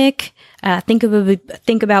anemic, think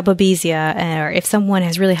about babesia, or if someone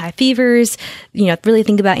has really high fevers, really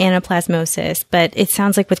think about anaplasmosis. But it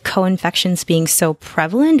sounds like with co-infections being so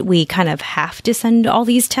prevalent, we kind of have to send all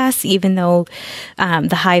these tests, even though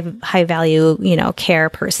the high value, care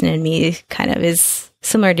person in me kind of is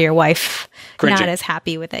similar to your wife, cringing. Not as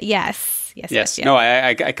happy with it. Yes. No,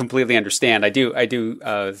 I completely understand. I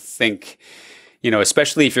do think,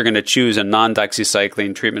 especially if you're going to choose a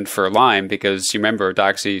non-doxycycline treatment for Lyme, because you remember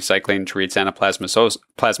doxycycline treats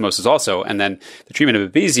anaplasmosis also, and then the treatment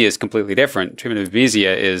of babesia is completely different. Treatment of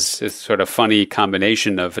babesia is a sort of funny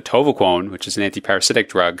combination of atovaquone, which is an antiparasitic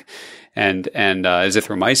drug, and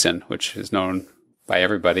azithromycin, which is known by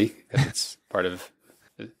everybody because it's part of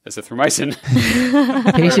azithromycin.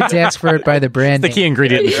 Patients ask for it by the brand name. The key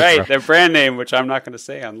ingredient. Right, the brand name, which I'm not going to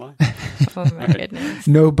say online. Oh my goodness.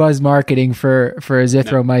 No buzz marketing for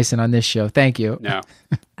azithromycin on this show. Thank you. No.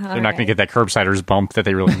 They're not going to get that curbsiders bump that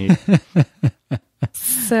they really need.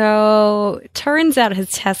 So, turns out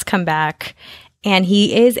his tests come back, and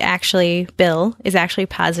Bill is actually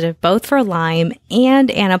positive both for Lyme and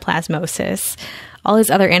anaplasmosis. All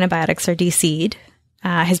his other antibiotics are DC'd.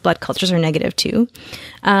 His blood cultures are negative too.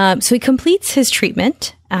 So he completes his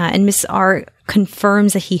treatment, and Mrs. R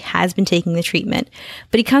confirms that he has been taking the treatment.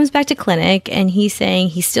 But he comes back to clinic and he's saying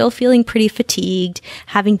he's still feeling pretty fatigued,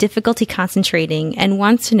 having difficulty concentrating, and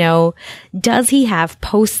wants to know, does he have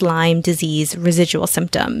post-Lyme disease residual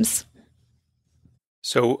symptoms?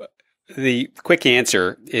 So the quick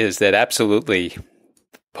answer is that absolutely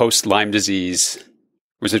post-Lyme disease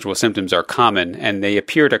residual symptoms are common, and they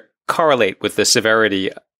appear to correlate with the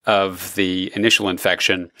severity of the initial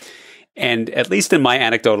infection. And at least in my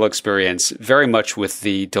anecdotal experience, very much with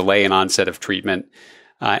the delay in onset of treatment.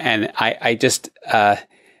 And I just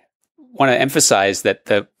want to emphasize that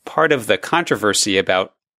the part of the controversy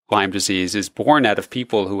about Lyme disease is born out of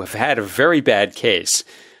people who have had a very bad case,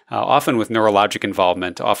 often with neurologic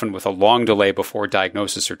involvement, often with a long delay before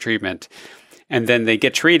diagnosis or treatment. And then they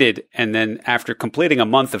get treated. And then after completing a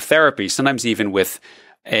month of therapy, sometimes even with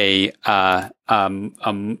a,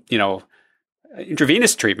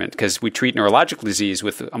 intravenous treatment, because we treat neurological disease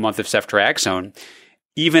with a month of ceftriaxone.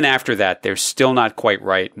 Even after that, they're still not quite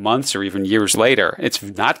right, months or even years later. It's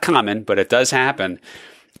not common, but it does happen.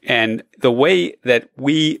 And the way that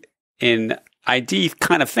we in ID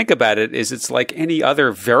kind of think about it is it's like any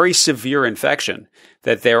other very severe infection,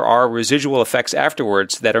 that there are residual effects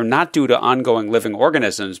afterwards that are not due to ongoing living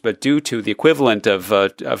organisms, but due to the equivalent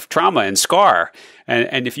of trauma and scar.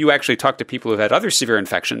 And if you actually talk to people who've had other severe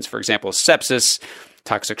infections, for example, sepsis,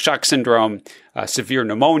 toxic shock syndrome, severe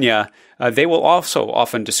pneumonia, they will also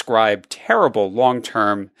often describe terrible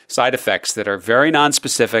long-term side effects that are very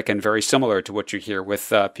nonspecific and very similar to what you hear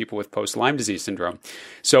with people with post-Lyme disease syndrome.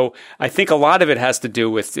 So I think a lot of it has to do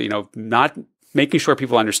with, not making sure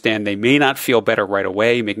people understand they may not feel better right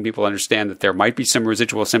away, making people understand that there might be some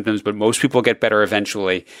residual symptoms, but most people get better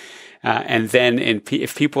eventually. And then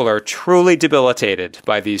if people are truly debilitated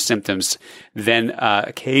by these symptoms, then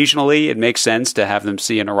occasionally it makes sense to have them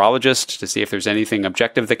see a neurologist to see if there's anything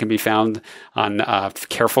objective that can be found on a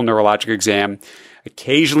careful neurologic exam.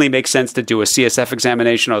 Occasionally makes sense to do a CSF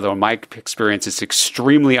examination, although in my experience, it's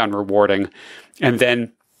extremely unrewarding. And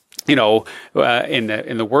then in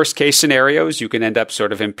the worst case scenarios, you can end up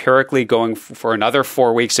sort of empirically going for another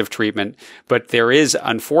 4 weeks of treatment. But there is,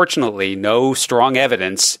 unfortunately, no strong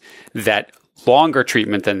evidence that longer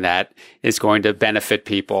treatment than that is going to benefit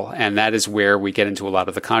people. And that is where we get into a lot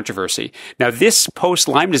of the controversy. Now, this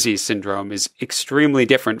post-Lyme disease syndrome is extremely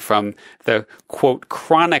different from the, quote,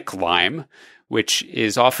 chronic Lyme, which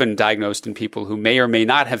is often diagnosed in people who may or may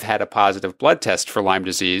not have had a positive blood test for Lyme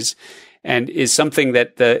disease, and is something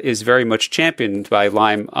that is very much championed by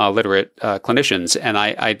Lyme literate clinicians. And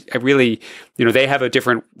I really, they have a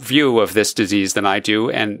different view of this disease than I do,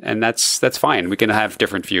 and that's fine. We can have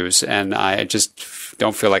different views, and I just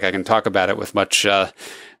don't feel like I can talk about it with much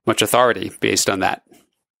authority based on that.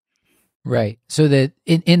 Right. So that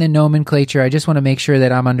in the nomenclature, I just want to make sure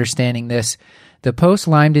that I'm understanding this. The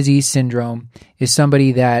post-Lyme disease syndrome is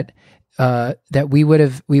somebody that we would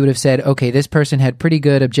have said, okay, this person had pretty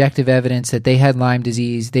good objective evidence that they had Lyme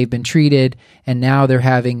disease. They've been treated, and now they're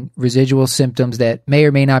having residual symptoms that may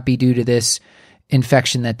or may not be due to this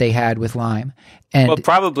infection that they had with Lyme. And well,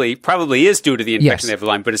 probably is due to the infection they have with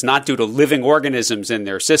Lyme, but it's not due to living organisms in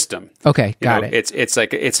their system. Okay, got it.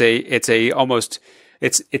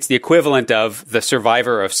 It's the equivalent of the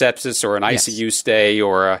survivor of sepsis or an ICU stay,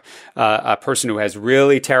 or a person who has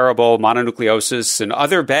really terrible mononucleosis and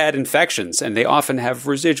other bad infections. And they often have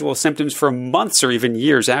residual symptoms for months or even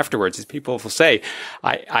years afterwards. As people will say,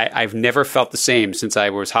 I've never felt the same since I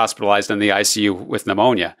was hospitalized in the ICU with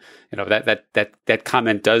pneumonia. That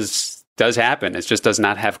comment does happen. It just does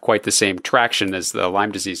not have quite the same traction as the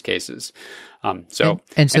Lyme disease cases. So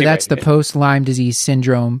anyway, that's the post-Lyme disease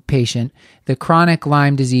syndrome patient. The chronic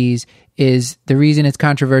Lyme disease is the reason it's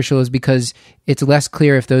controversial is because it's less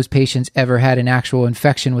clear if those patients ever had an actual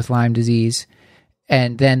infection with Lyme disease.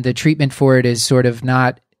 And then the treatment for it is sort of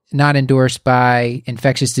not endorsed by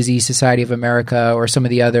Infectious Disease Society of America or some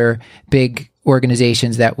of the other big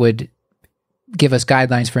organizations that would give us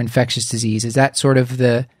guidelines for infectious disease. Is that sort of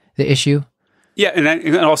the issue? Yeah,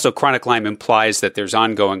 and also chronic Lyme implies that there's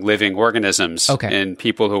ongoing living organisms in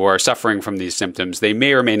people who are suffering from these symptoms. They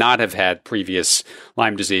may or may not have had previous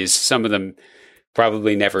Lyme disease. Some of them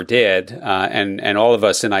probably never did. And all of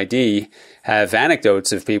us in ID have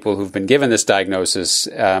anecdotes of people who've been given this diagnosis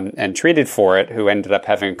and treated for it who ended up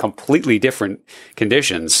having completely different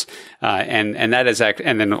conditions. And that is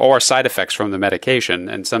and then or side effects from the medication.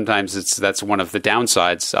 And sometimes that's one of the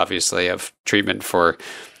downsides, obviously, of treatment for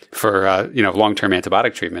long-term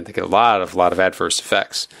antibiotic treatment. They get a lot of adverse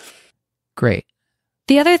effects. Great.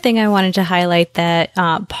 The other thing I wanted to highlight that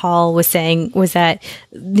Paul was saying was that,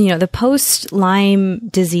 the post-Lyme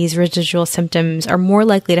disease residual symptoms are more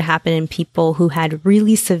likely to happen in people who had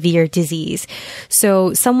really severe disease.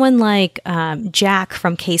 So someone like Jack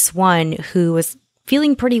from case 1, who was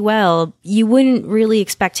feeling pretty well, you wouldn't really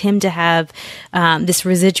expect him to have this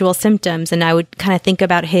residual symptoms. And I would kind of think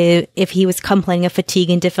about if he was complaining of fatigue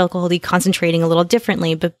and difficulty concentrating a little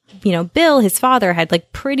differently. But, Bill, his father, had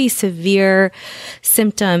like pretty severe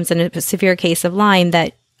symptoms and a severe case of Lyme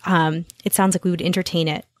that it sounds like we would entertain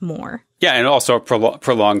it more. Yeah, and also a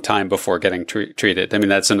prolonged time before getting treated. I mean,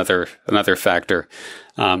 that's another factor.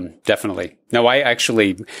 Definitely. No, I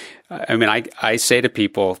say to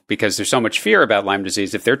people, because there's so much fear about Lyme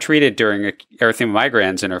disease, if they're treated during erythema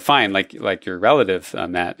migrans and are fine, like your relative,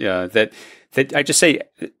 Matt, that I just say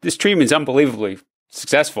this treatment is unbelievably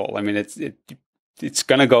successful. I mean, it's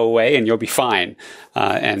going to go away and you'll be fine.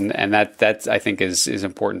 And that I think is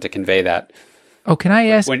important to convey that. Oh, can I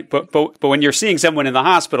ask? But when you're seeing someone in the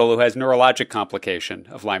hospital who has neurologic complication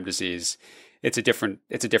of Lyme disease, it's a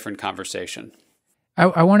different conversation.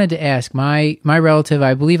 I wanted to ask my relative.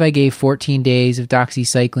 I believe I gave 14 days of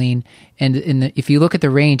doxycycline, and if you look at the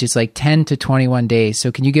range, it's like 10 to 21 days.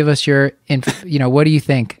 So, can you give us your, what do you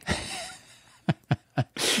think?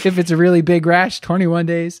 If it's a really big rash, 21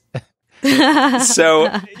 days.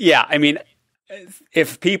 So, yeah, I mean,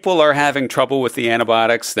 if people are having trouble with the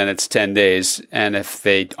antibiotics, then it's 10 days. And if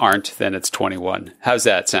they aren't, then it's 21. How's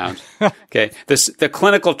that sound? Okay. The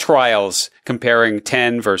clinical trials comparing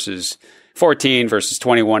 10 versus 14 versus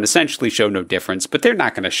 21 essentially show no difference, but they're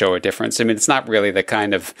not going to show a difference. I mean, it's not really the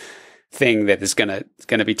kind of thing that is going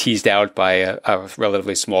to be teased out by a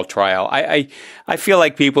relatively small trial. I feel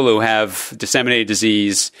like people who have disseminated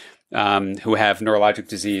disease, who have neurologic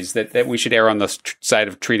disease, that we should err on the side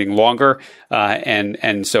of treating longer.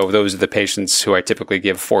 And so those are the patients who I typically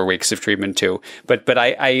give 4 weeks of treatment to. But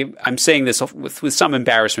I'm saying this with some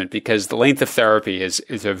embarrassment, because the length of therapy is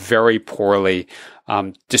a very poorly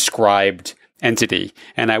described entity.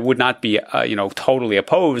 And I would not be, totally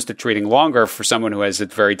opposed to treating longer for someone who has a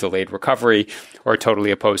very delayed recovery, or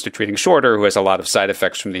totally opposed to treating shorter who has a lot of side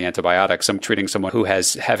effects from the antibiotics. I'm treating someone who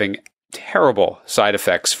has having terrible side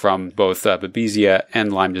effects from both Babesia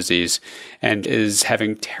and Lyme disease, and is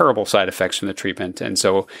having terrible side effects from the treatment. And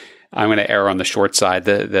so I'm going to err on the short side.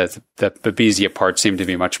 The Babesia part seemed to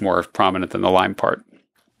be much more prominent than the Lyme part.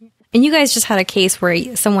 And you guys just had a case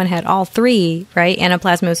where someone had all three, right?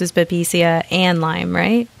 Anaplasmosis, Babesia, and Lyme,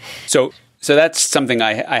 right? So that's something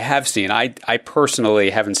I have seen. I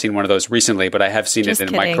personally haven't seen one of those recently, but I have seen it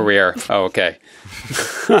in my career. Oh, okay.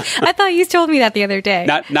 I thought you told me that the other day.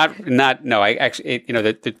 No, I actually,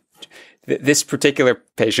 this particular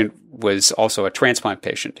patient was also a transplant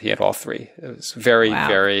patient. He had all three. It was very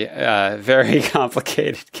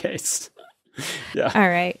complicated case. Yeah. All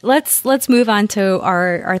right. Let's move on to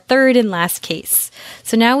our third and last case.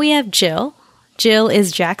 So now we have Jill. Jill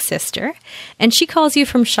is Jack's sister, and she calls you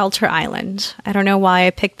from Shelter Island. I don't know why I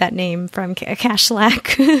picked that name from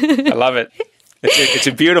Kashlak. I love it. It's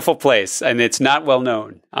a beautiful place, and it's not well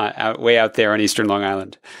known way out there on Eastern Long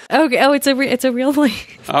Island. Okay. Oh, it's a real place.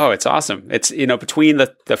 Oh, it's awesome. It's between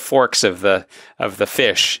the forks of the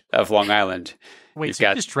fish of Long Island. Wait, so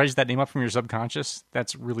you just dredged that name up from your subconscious?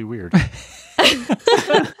 That's really weird.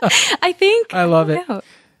 I think. I love it. Know.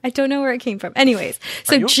 I don't know where it came from. Anyways,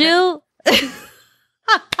 so Jill. Okay?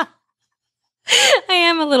 I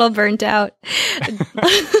am a little burnt out.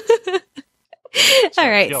 All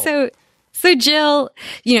right. So Jill,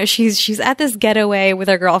 she's at this getaway with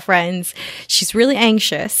her girlfriends. She's really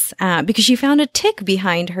anxious because she found a tick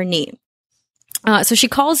behind her knee. So she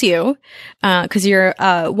calls you because you're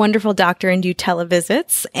a wonderful doctor and do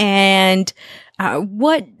televisits. And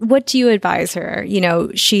what do you advise her?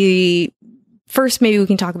 First, maybe we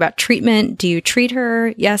can talk about treatment. Do you treat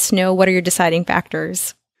her? Yes, no. What are your deciding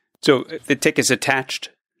factors? So the tick is attached?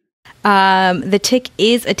 The tick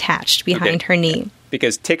is attached behind her knee.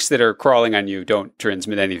 Because ticks that are crawling on you don't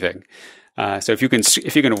transmit anything. So if you can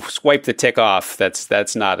swipe the tick off,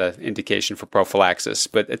 that's not an indication for prophylaxis.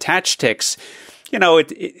 But attached ticks,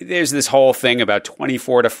 there's this whole thing about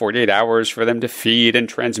 24 to 48 hours for them to feed and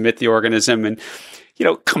transmit the organism. And,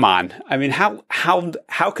 come on. I mean, how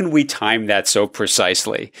can we time that so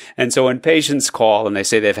precisely? And so when patients call and they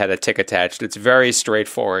say they've had a tick attached, it's very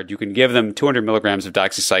straightforward. You can give them 200 milligrams of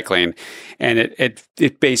doxycycline, and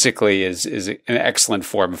it basically is an excellent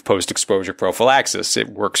form of post-exposure prophylaxis. It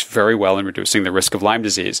works very well in reducing the risk of Lyme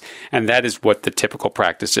disease. And that is what the typical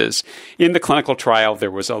practice is. In the clinical trial, there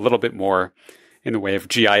was a little bit more in the way of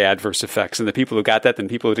GI adverse effects. And the people who got that than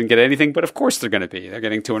people who didn't get anything, but of course they're going to be. They're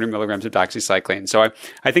getting 200 milligrams of doxycycline. So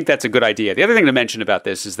I think that's a good idea. The other thing to mention about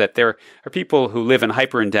this is that there are people who live in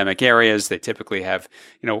hyper-endemic areas. They typically have,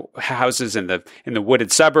 houses in the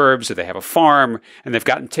wooded suburbs, or they have a farm, and they've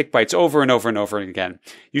gotten tick bites over and over and over again.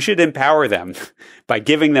 You should empower them by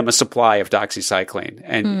giving them a supply of doxycycline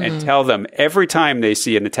and tell them every time they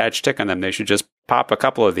see an attached tick on them, they should just pop a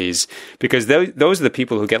couple of these, because those are the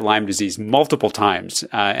people who get Lyme disease multiple times,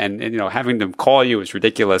 and having them call you is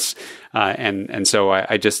ridiculous. And so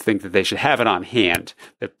I just think that they should have it on hand,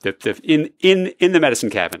 in the medicine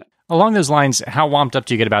cabinet. Along those lines, how womped up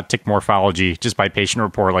do you get about tick morphology just by patient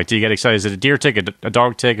report? Like, do you get excited? Is it a deer tick, a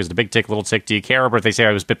dog tick? Is it a big tick, little tick? Do you care? But if they say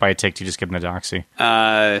I was bit by a tick, do you just give them the doxy?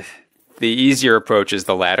 The easier approach is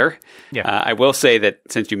the latter. Yeah. I will say that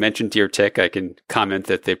since you mentioned deer tick, I can comment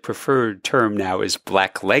that the preferred term now is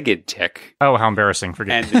black-legged tick. Oh, how embarrassing!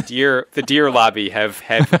 Forget. And the deer lobby have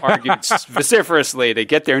argued vociferously to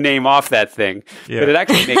get their name off that thing. Yeah. But it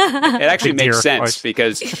actually makes sense,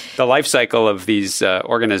 because the life cycle of these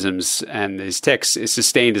organisms and these ticks is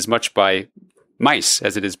sustained as much by mice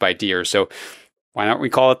as it is by deer. So why don't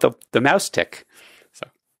we call it the mouse tick?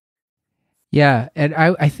 Yeah, and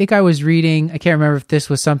I think I was reading, I can't remember if this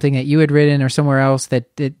was something that you had written or somewhere else, that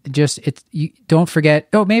you don't forget,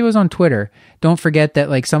 maybe it was on Twitter, don't forget that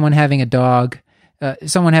like someone having a dog,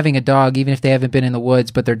 even if they haven't been in the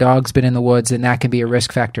woods, but their dog's been in the woods, and that can be a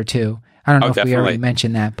risk factor too. I don't know if definitely. we already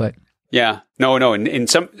mentioned that, but... Yeah, no. In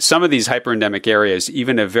some of these hyperendemic areas,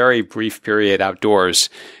 even a very brief period outdoors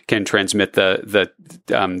can transmit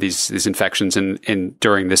these infections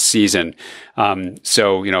during this season.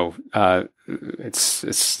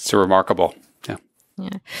 It's remarkable. Yeah. Yeah.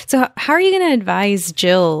 So how are you going to advise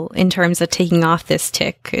Jill in terms of taking off this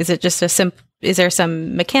tick? Is it just is there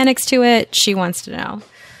some mechanics to it? She wants to know.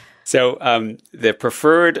 So the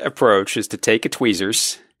preferred approach is to take a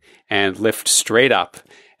tweezers and lift straight up.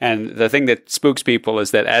 And the thing that spooks people is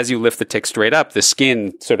that as you lift the tick straight up, the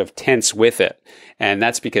skin sort of tense with it. And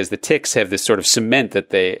that's because the ticks have this sort of cement that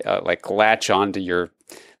they latch onto your...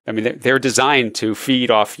 I mean, they're designed to feed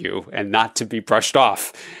off you and not to be brushed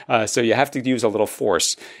off. So you have to use a little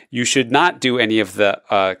force. You should not do any of the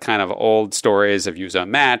kind of old stories of use a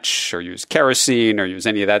match or use kerosene or use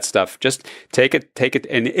any of that stuff. Just take it.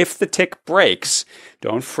 And if the tick breaks,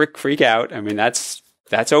 don't freak out. I mean, that's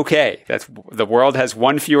okay. The world has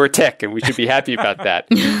one fewer tick, and we should be happy about that.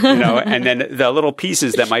 And then the little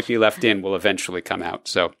pieces that might be left in will eventually come out.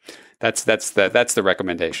 So that's the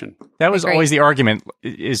recommendation. That was always the argument: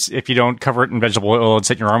 is if you don't cover it in vegetable oil and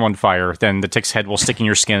set your arm on fire, then the tick's head will stick in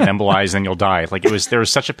your skin and embolize, and you'll die. There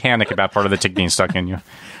was such a panic about part of the tick being stuck in you.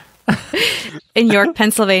 In York,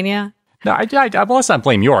 Pennsylvania. No, let's not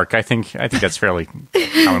blame York. I think that's fairly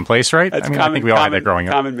commonplace, right? I think we all had that growing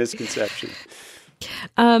up. Common misconception.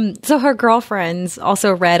 So her girlfriends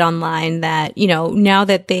also read online that, now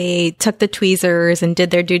that they took the tweezers and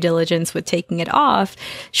did their due diligence with taking it off,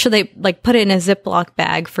 should they put it in a Ziploc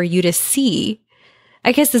bag for you to see?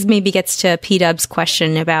 I guess this maybe gets to P-Dub's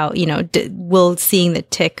question about, will seeing the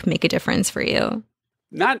tick make a difference for you?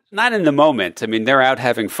 Not in the moment. I mean, they're out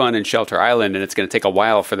having fun in Shelter Island, and it's going to take a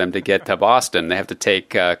while for them to get to Boston. They have to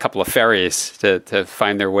take a couple of ferries to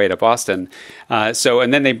find their way to Boston.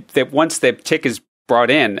 And then they once the tick is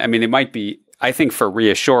brought in, I mean, it might be, I think, for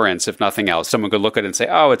reassurance, if nothing else. Someone could look at it and say,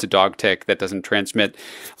 oh, it's a dog tick that doesn't transmit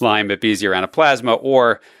Lyme, but Babesia anaplasma.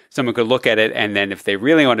 Or someone could look at it, and then if they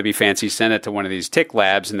really want to be fancy, send it to one of these tick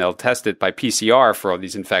labs, and they'll test it by PCR for all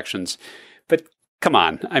these infections. But come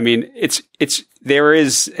on. I mean, there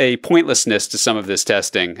is a pointlessness to some of this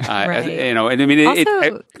testing. Right. And I mean, it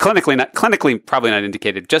clinically probably not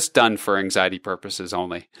indicated, just done for anxiety purposes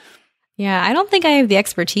only. Yeah, I don't think I have the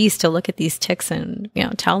expertise to look at these ticks and,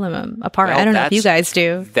 tell them apart. Well, I don't know if you guys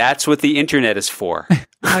do. That's what the internet is for.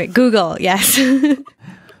 Oh, wait, Google, yes.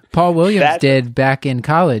 Paul Williams did back in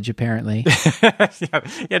college, apparently.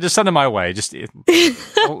 Yeah, just send them my way. Just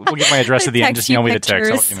we'll get my address at the end. Just mail me the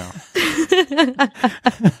text.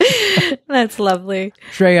 That's lovely.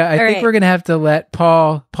 Shreya, I think we're going to have to let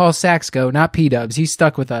Paul Sax go, not P-Dubs. He's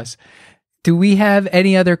stuck with us. Do we have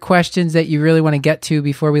any other questions that you really want to get to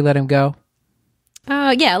before we let him go?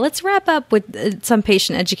 Yeah, let's wrap up with some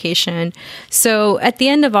patient education. So at the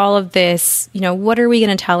end of all of this, what are we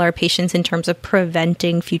going to tell our patients in terms of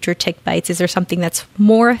preventing future tick bites? Is there something that's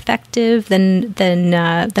more effective than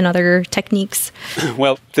other techniques?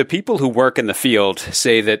 Well, the people who work in the field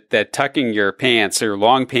say that tucking your pants or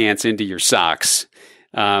long pants into your socks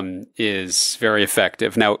is very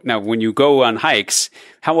effective. Now, when you go on hikes,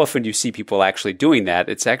 how often do you see people actually doing that?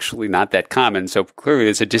 It's actually not that common. So clearly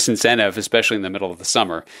there's a disincentive, especially in the middle of the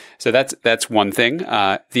summer. So that's one thing.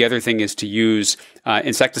 The other thing is to use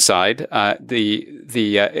insecticide.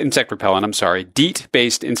 The insect repellent,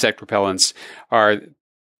 DEET-based insect repellents are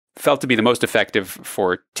felt to be the most effective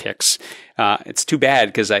for ticks. It's too bad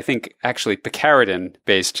because I think actually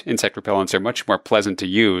picaridin-based insect repellents are much more pleasant to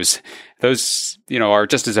use. Those, are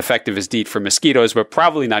just as effective as DEET for mosquitoes, but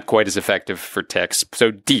probably not quite as effective for ticks.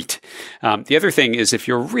 So DEET. The other thing is if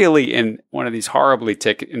you're really in one of these horribly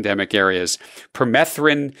tick endemic areas,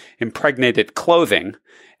 permethrin impregnated clothing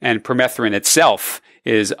and permethrin itself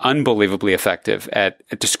is unbelievably effective at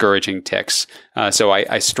discouraging ticks. So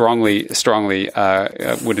I strongly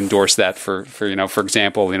would endorse that for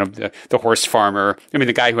example, the horse farmer. I mean,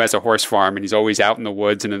 the guy who has a horse farm and he's always out in the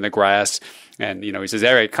woods and in the grass, and he says,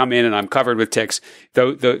 "All right, come in, and I'm covered with ticks."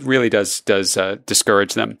 Though really does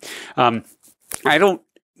discourage them. I don't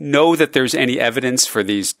know that there's any evidence for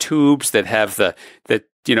these tubes that have the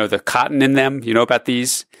cotton in them. You know about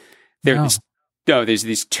these? No, there's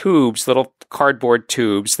these tubes, little cardboard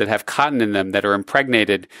tubes that have cotton in them that are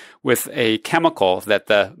impregnated with a chemical that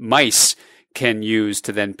the mice can use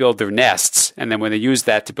to then build their nests. And then when they use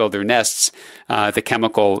that to build their nests, the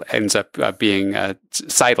chemical ends up being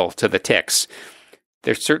cidal to the ticks.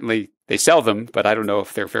 They sell them, but I don't know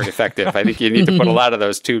if they're very effective. I think you need to put a lot of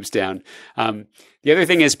those tubes down. The other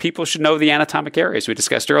thing is people should know the anatomic areas we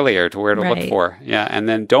discussed earlier to where to look for. Yeah, and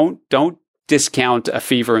then don't discount a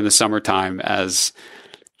fever in the summertime as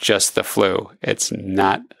just the flu. It's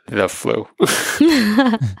not the flu.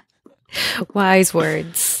 Wise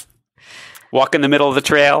words. Walk in the middle of the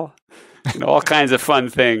trail, all kinds of fun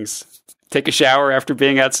things. Take a shower after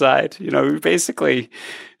being outside. Basically,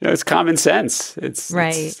 it's common sense. It's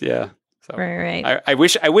yeah. So Right. I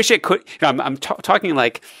wish it could. I'm talking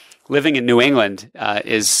like living in New England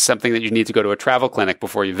is something that you need to go to a travel clinic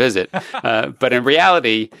before you visit. But in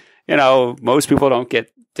reality, most people don't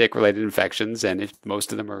get tick-related infections, and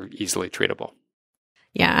most of them are easily treatable.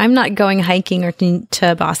 Yeah, I'm not going hiking or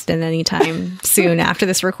to Boston anytime soon after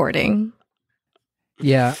this recording.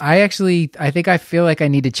 Yeah, I think I feel like I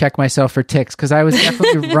need to check myself for ticks because I was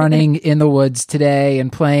definitely running in the woods today and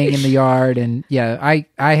playing in the yard, and yeah, I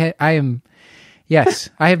am. Yes,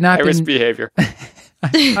 I have not high-risk behavior.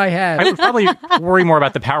 I have. I would probably worry more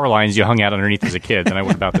about the power lines you hung out underneath as a kid than I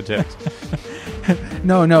would about the ticks.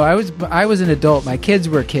 No, I was an adult. My kids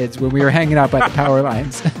were kids when we were hanging out by the power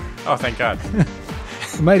lines. Oh, thank God.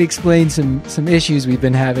 It might explain some issues we've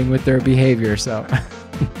been having with their behavior. So,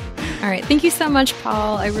 all right, thank you so much,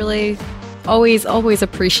 Paul. I really always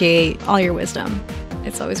appreciate all your wisdom.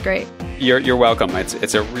 It's always great. You're welcome.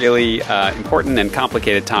 It's a really important and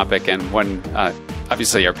complicated topic, and one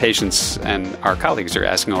obviously our patients and our colleagues are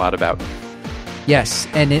asking a lot about. Yes,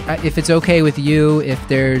 and if it's okay with you, if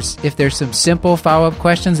there's some simple follow-up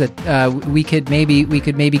questions that we could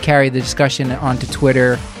maybe carry the discussion onto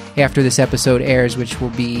Twitter after this episode airs, which will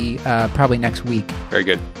be probably next week. Very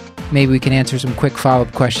good. Maybe we can answer some quick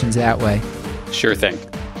follow-up questions that way. Sure thing.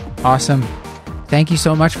 Awesome. Thank you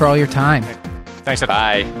so much for all your time. Thanks.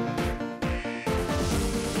 Bye.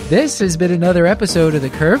 This has been another episode of the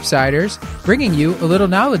Curbsiders, bringing you a little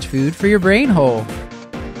knowledge food for your brain hole.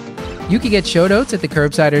 You can get show notes at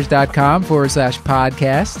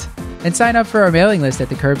thecurbsiders.com/podcast and sign up for our mailing list at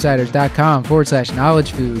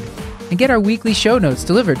thecurbsiders.com/knowledge food and get our weekly show notes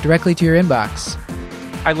delivered directly to your inbox.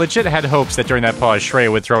 I legit had hopes that during that pause,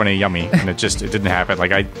 Shreya would throw in a yummy, and it didn't happen.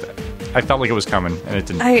 Like I felt like it was coming, and it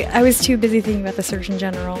didn't. I was too busy thinking about the Surgeon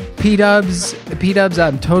General. P-Dubs,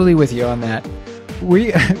 I'm totally with you on that.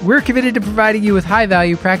 We're committed to providing you with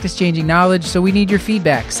high-value, practice-changing knowledge, so we need your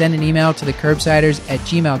feedback. Send an email to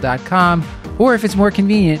thecurbsiders@gmail.com, or if it's more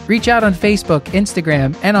convenient, reach out on Facebook,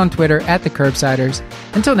 Instagram, and on Twitter at thecurbsiders.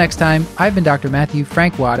 Until next time, I've been Dr. Matthew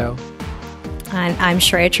Frank Watto. And I'm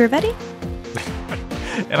Shreya Trivedi.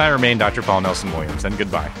 And I remain Dr. Paul Nelson Williams, and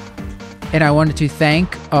goodbye. And I wanted to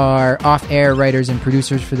thank our off-air writers and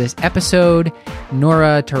producers for this episode,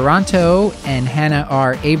 Nora Toronto and Hannah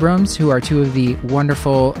R. Abrams, who are two of the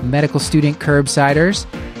wonderful medical student Curbsiders,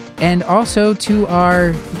 and also to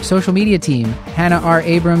our social media team. Hannah R.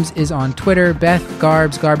 Abrams is on Twitter, Beth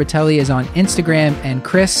Garbatelli is on Instagram, and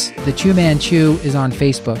Chris, the Chew Man Chew, is on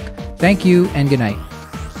Facebook. Thank you, and good night.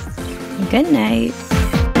 Good night.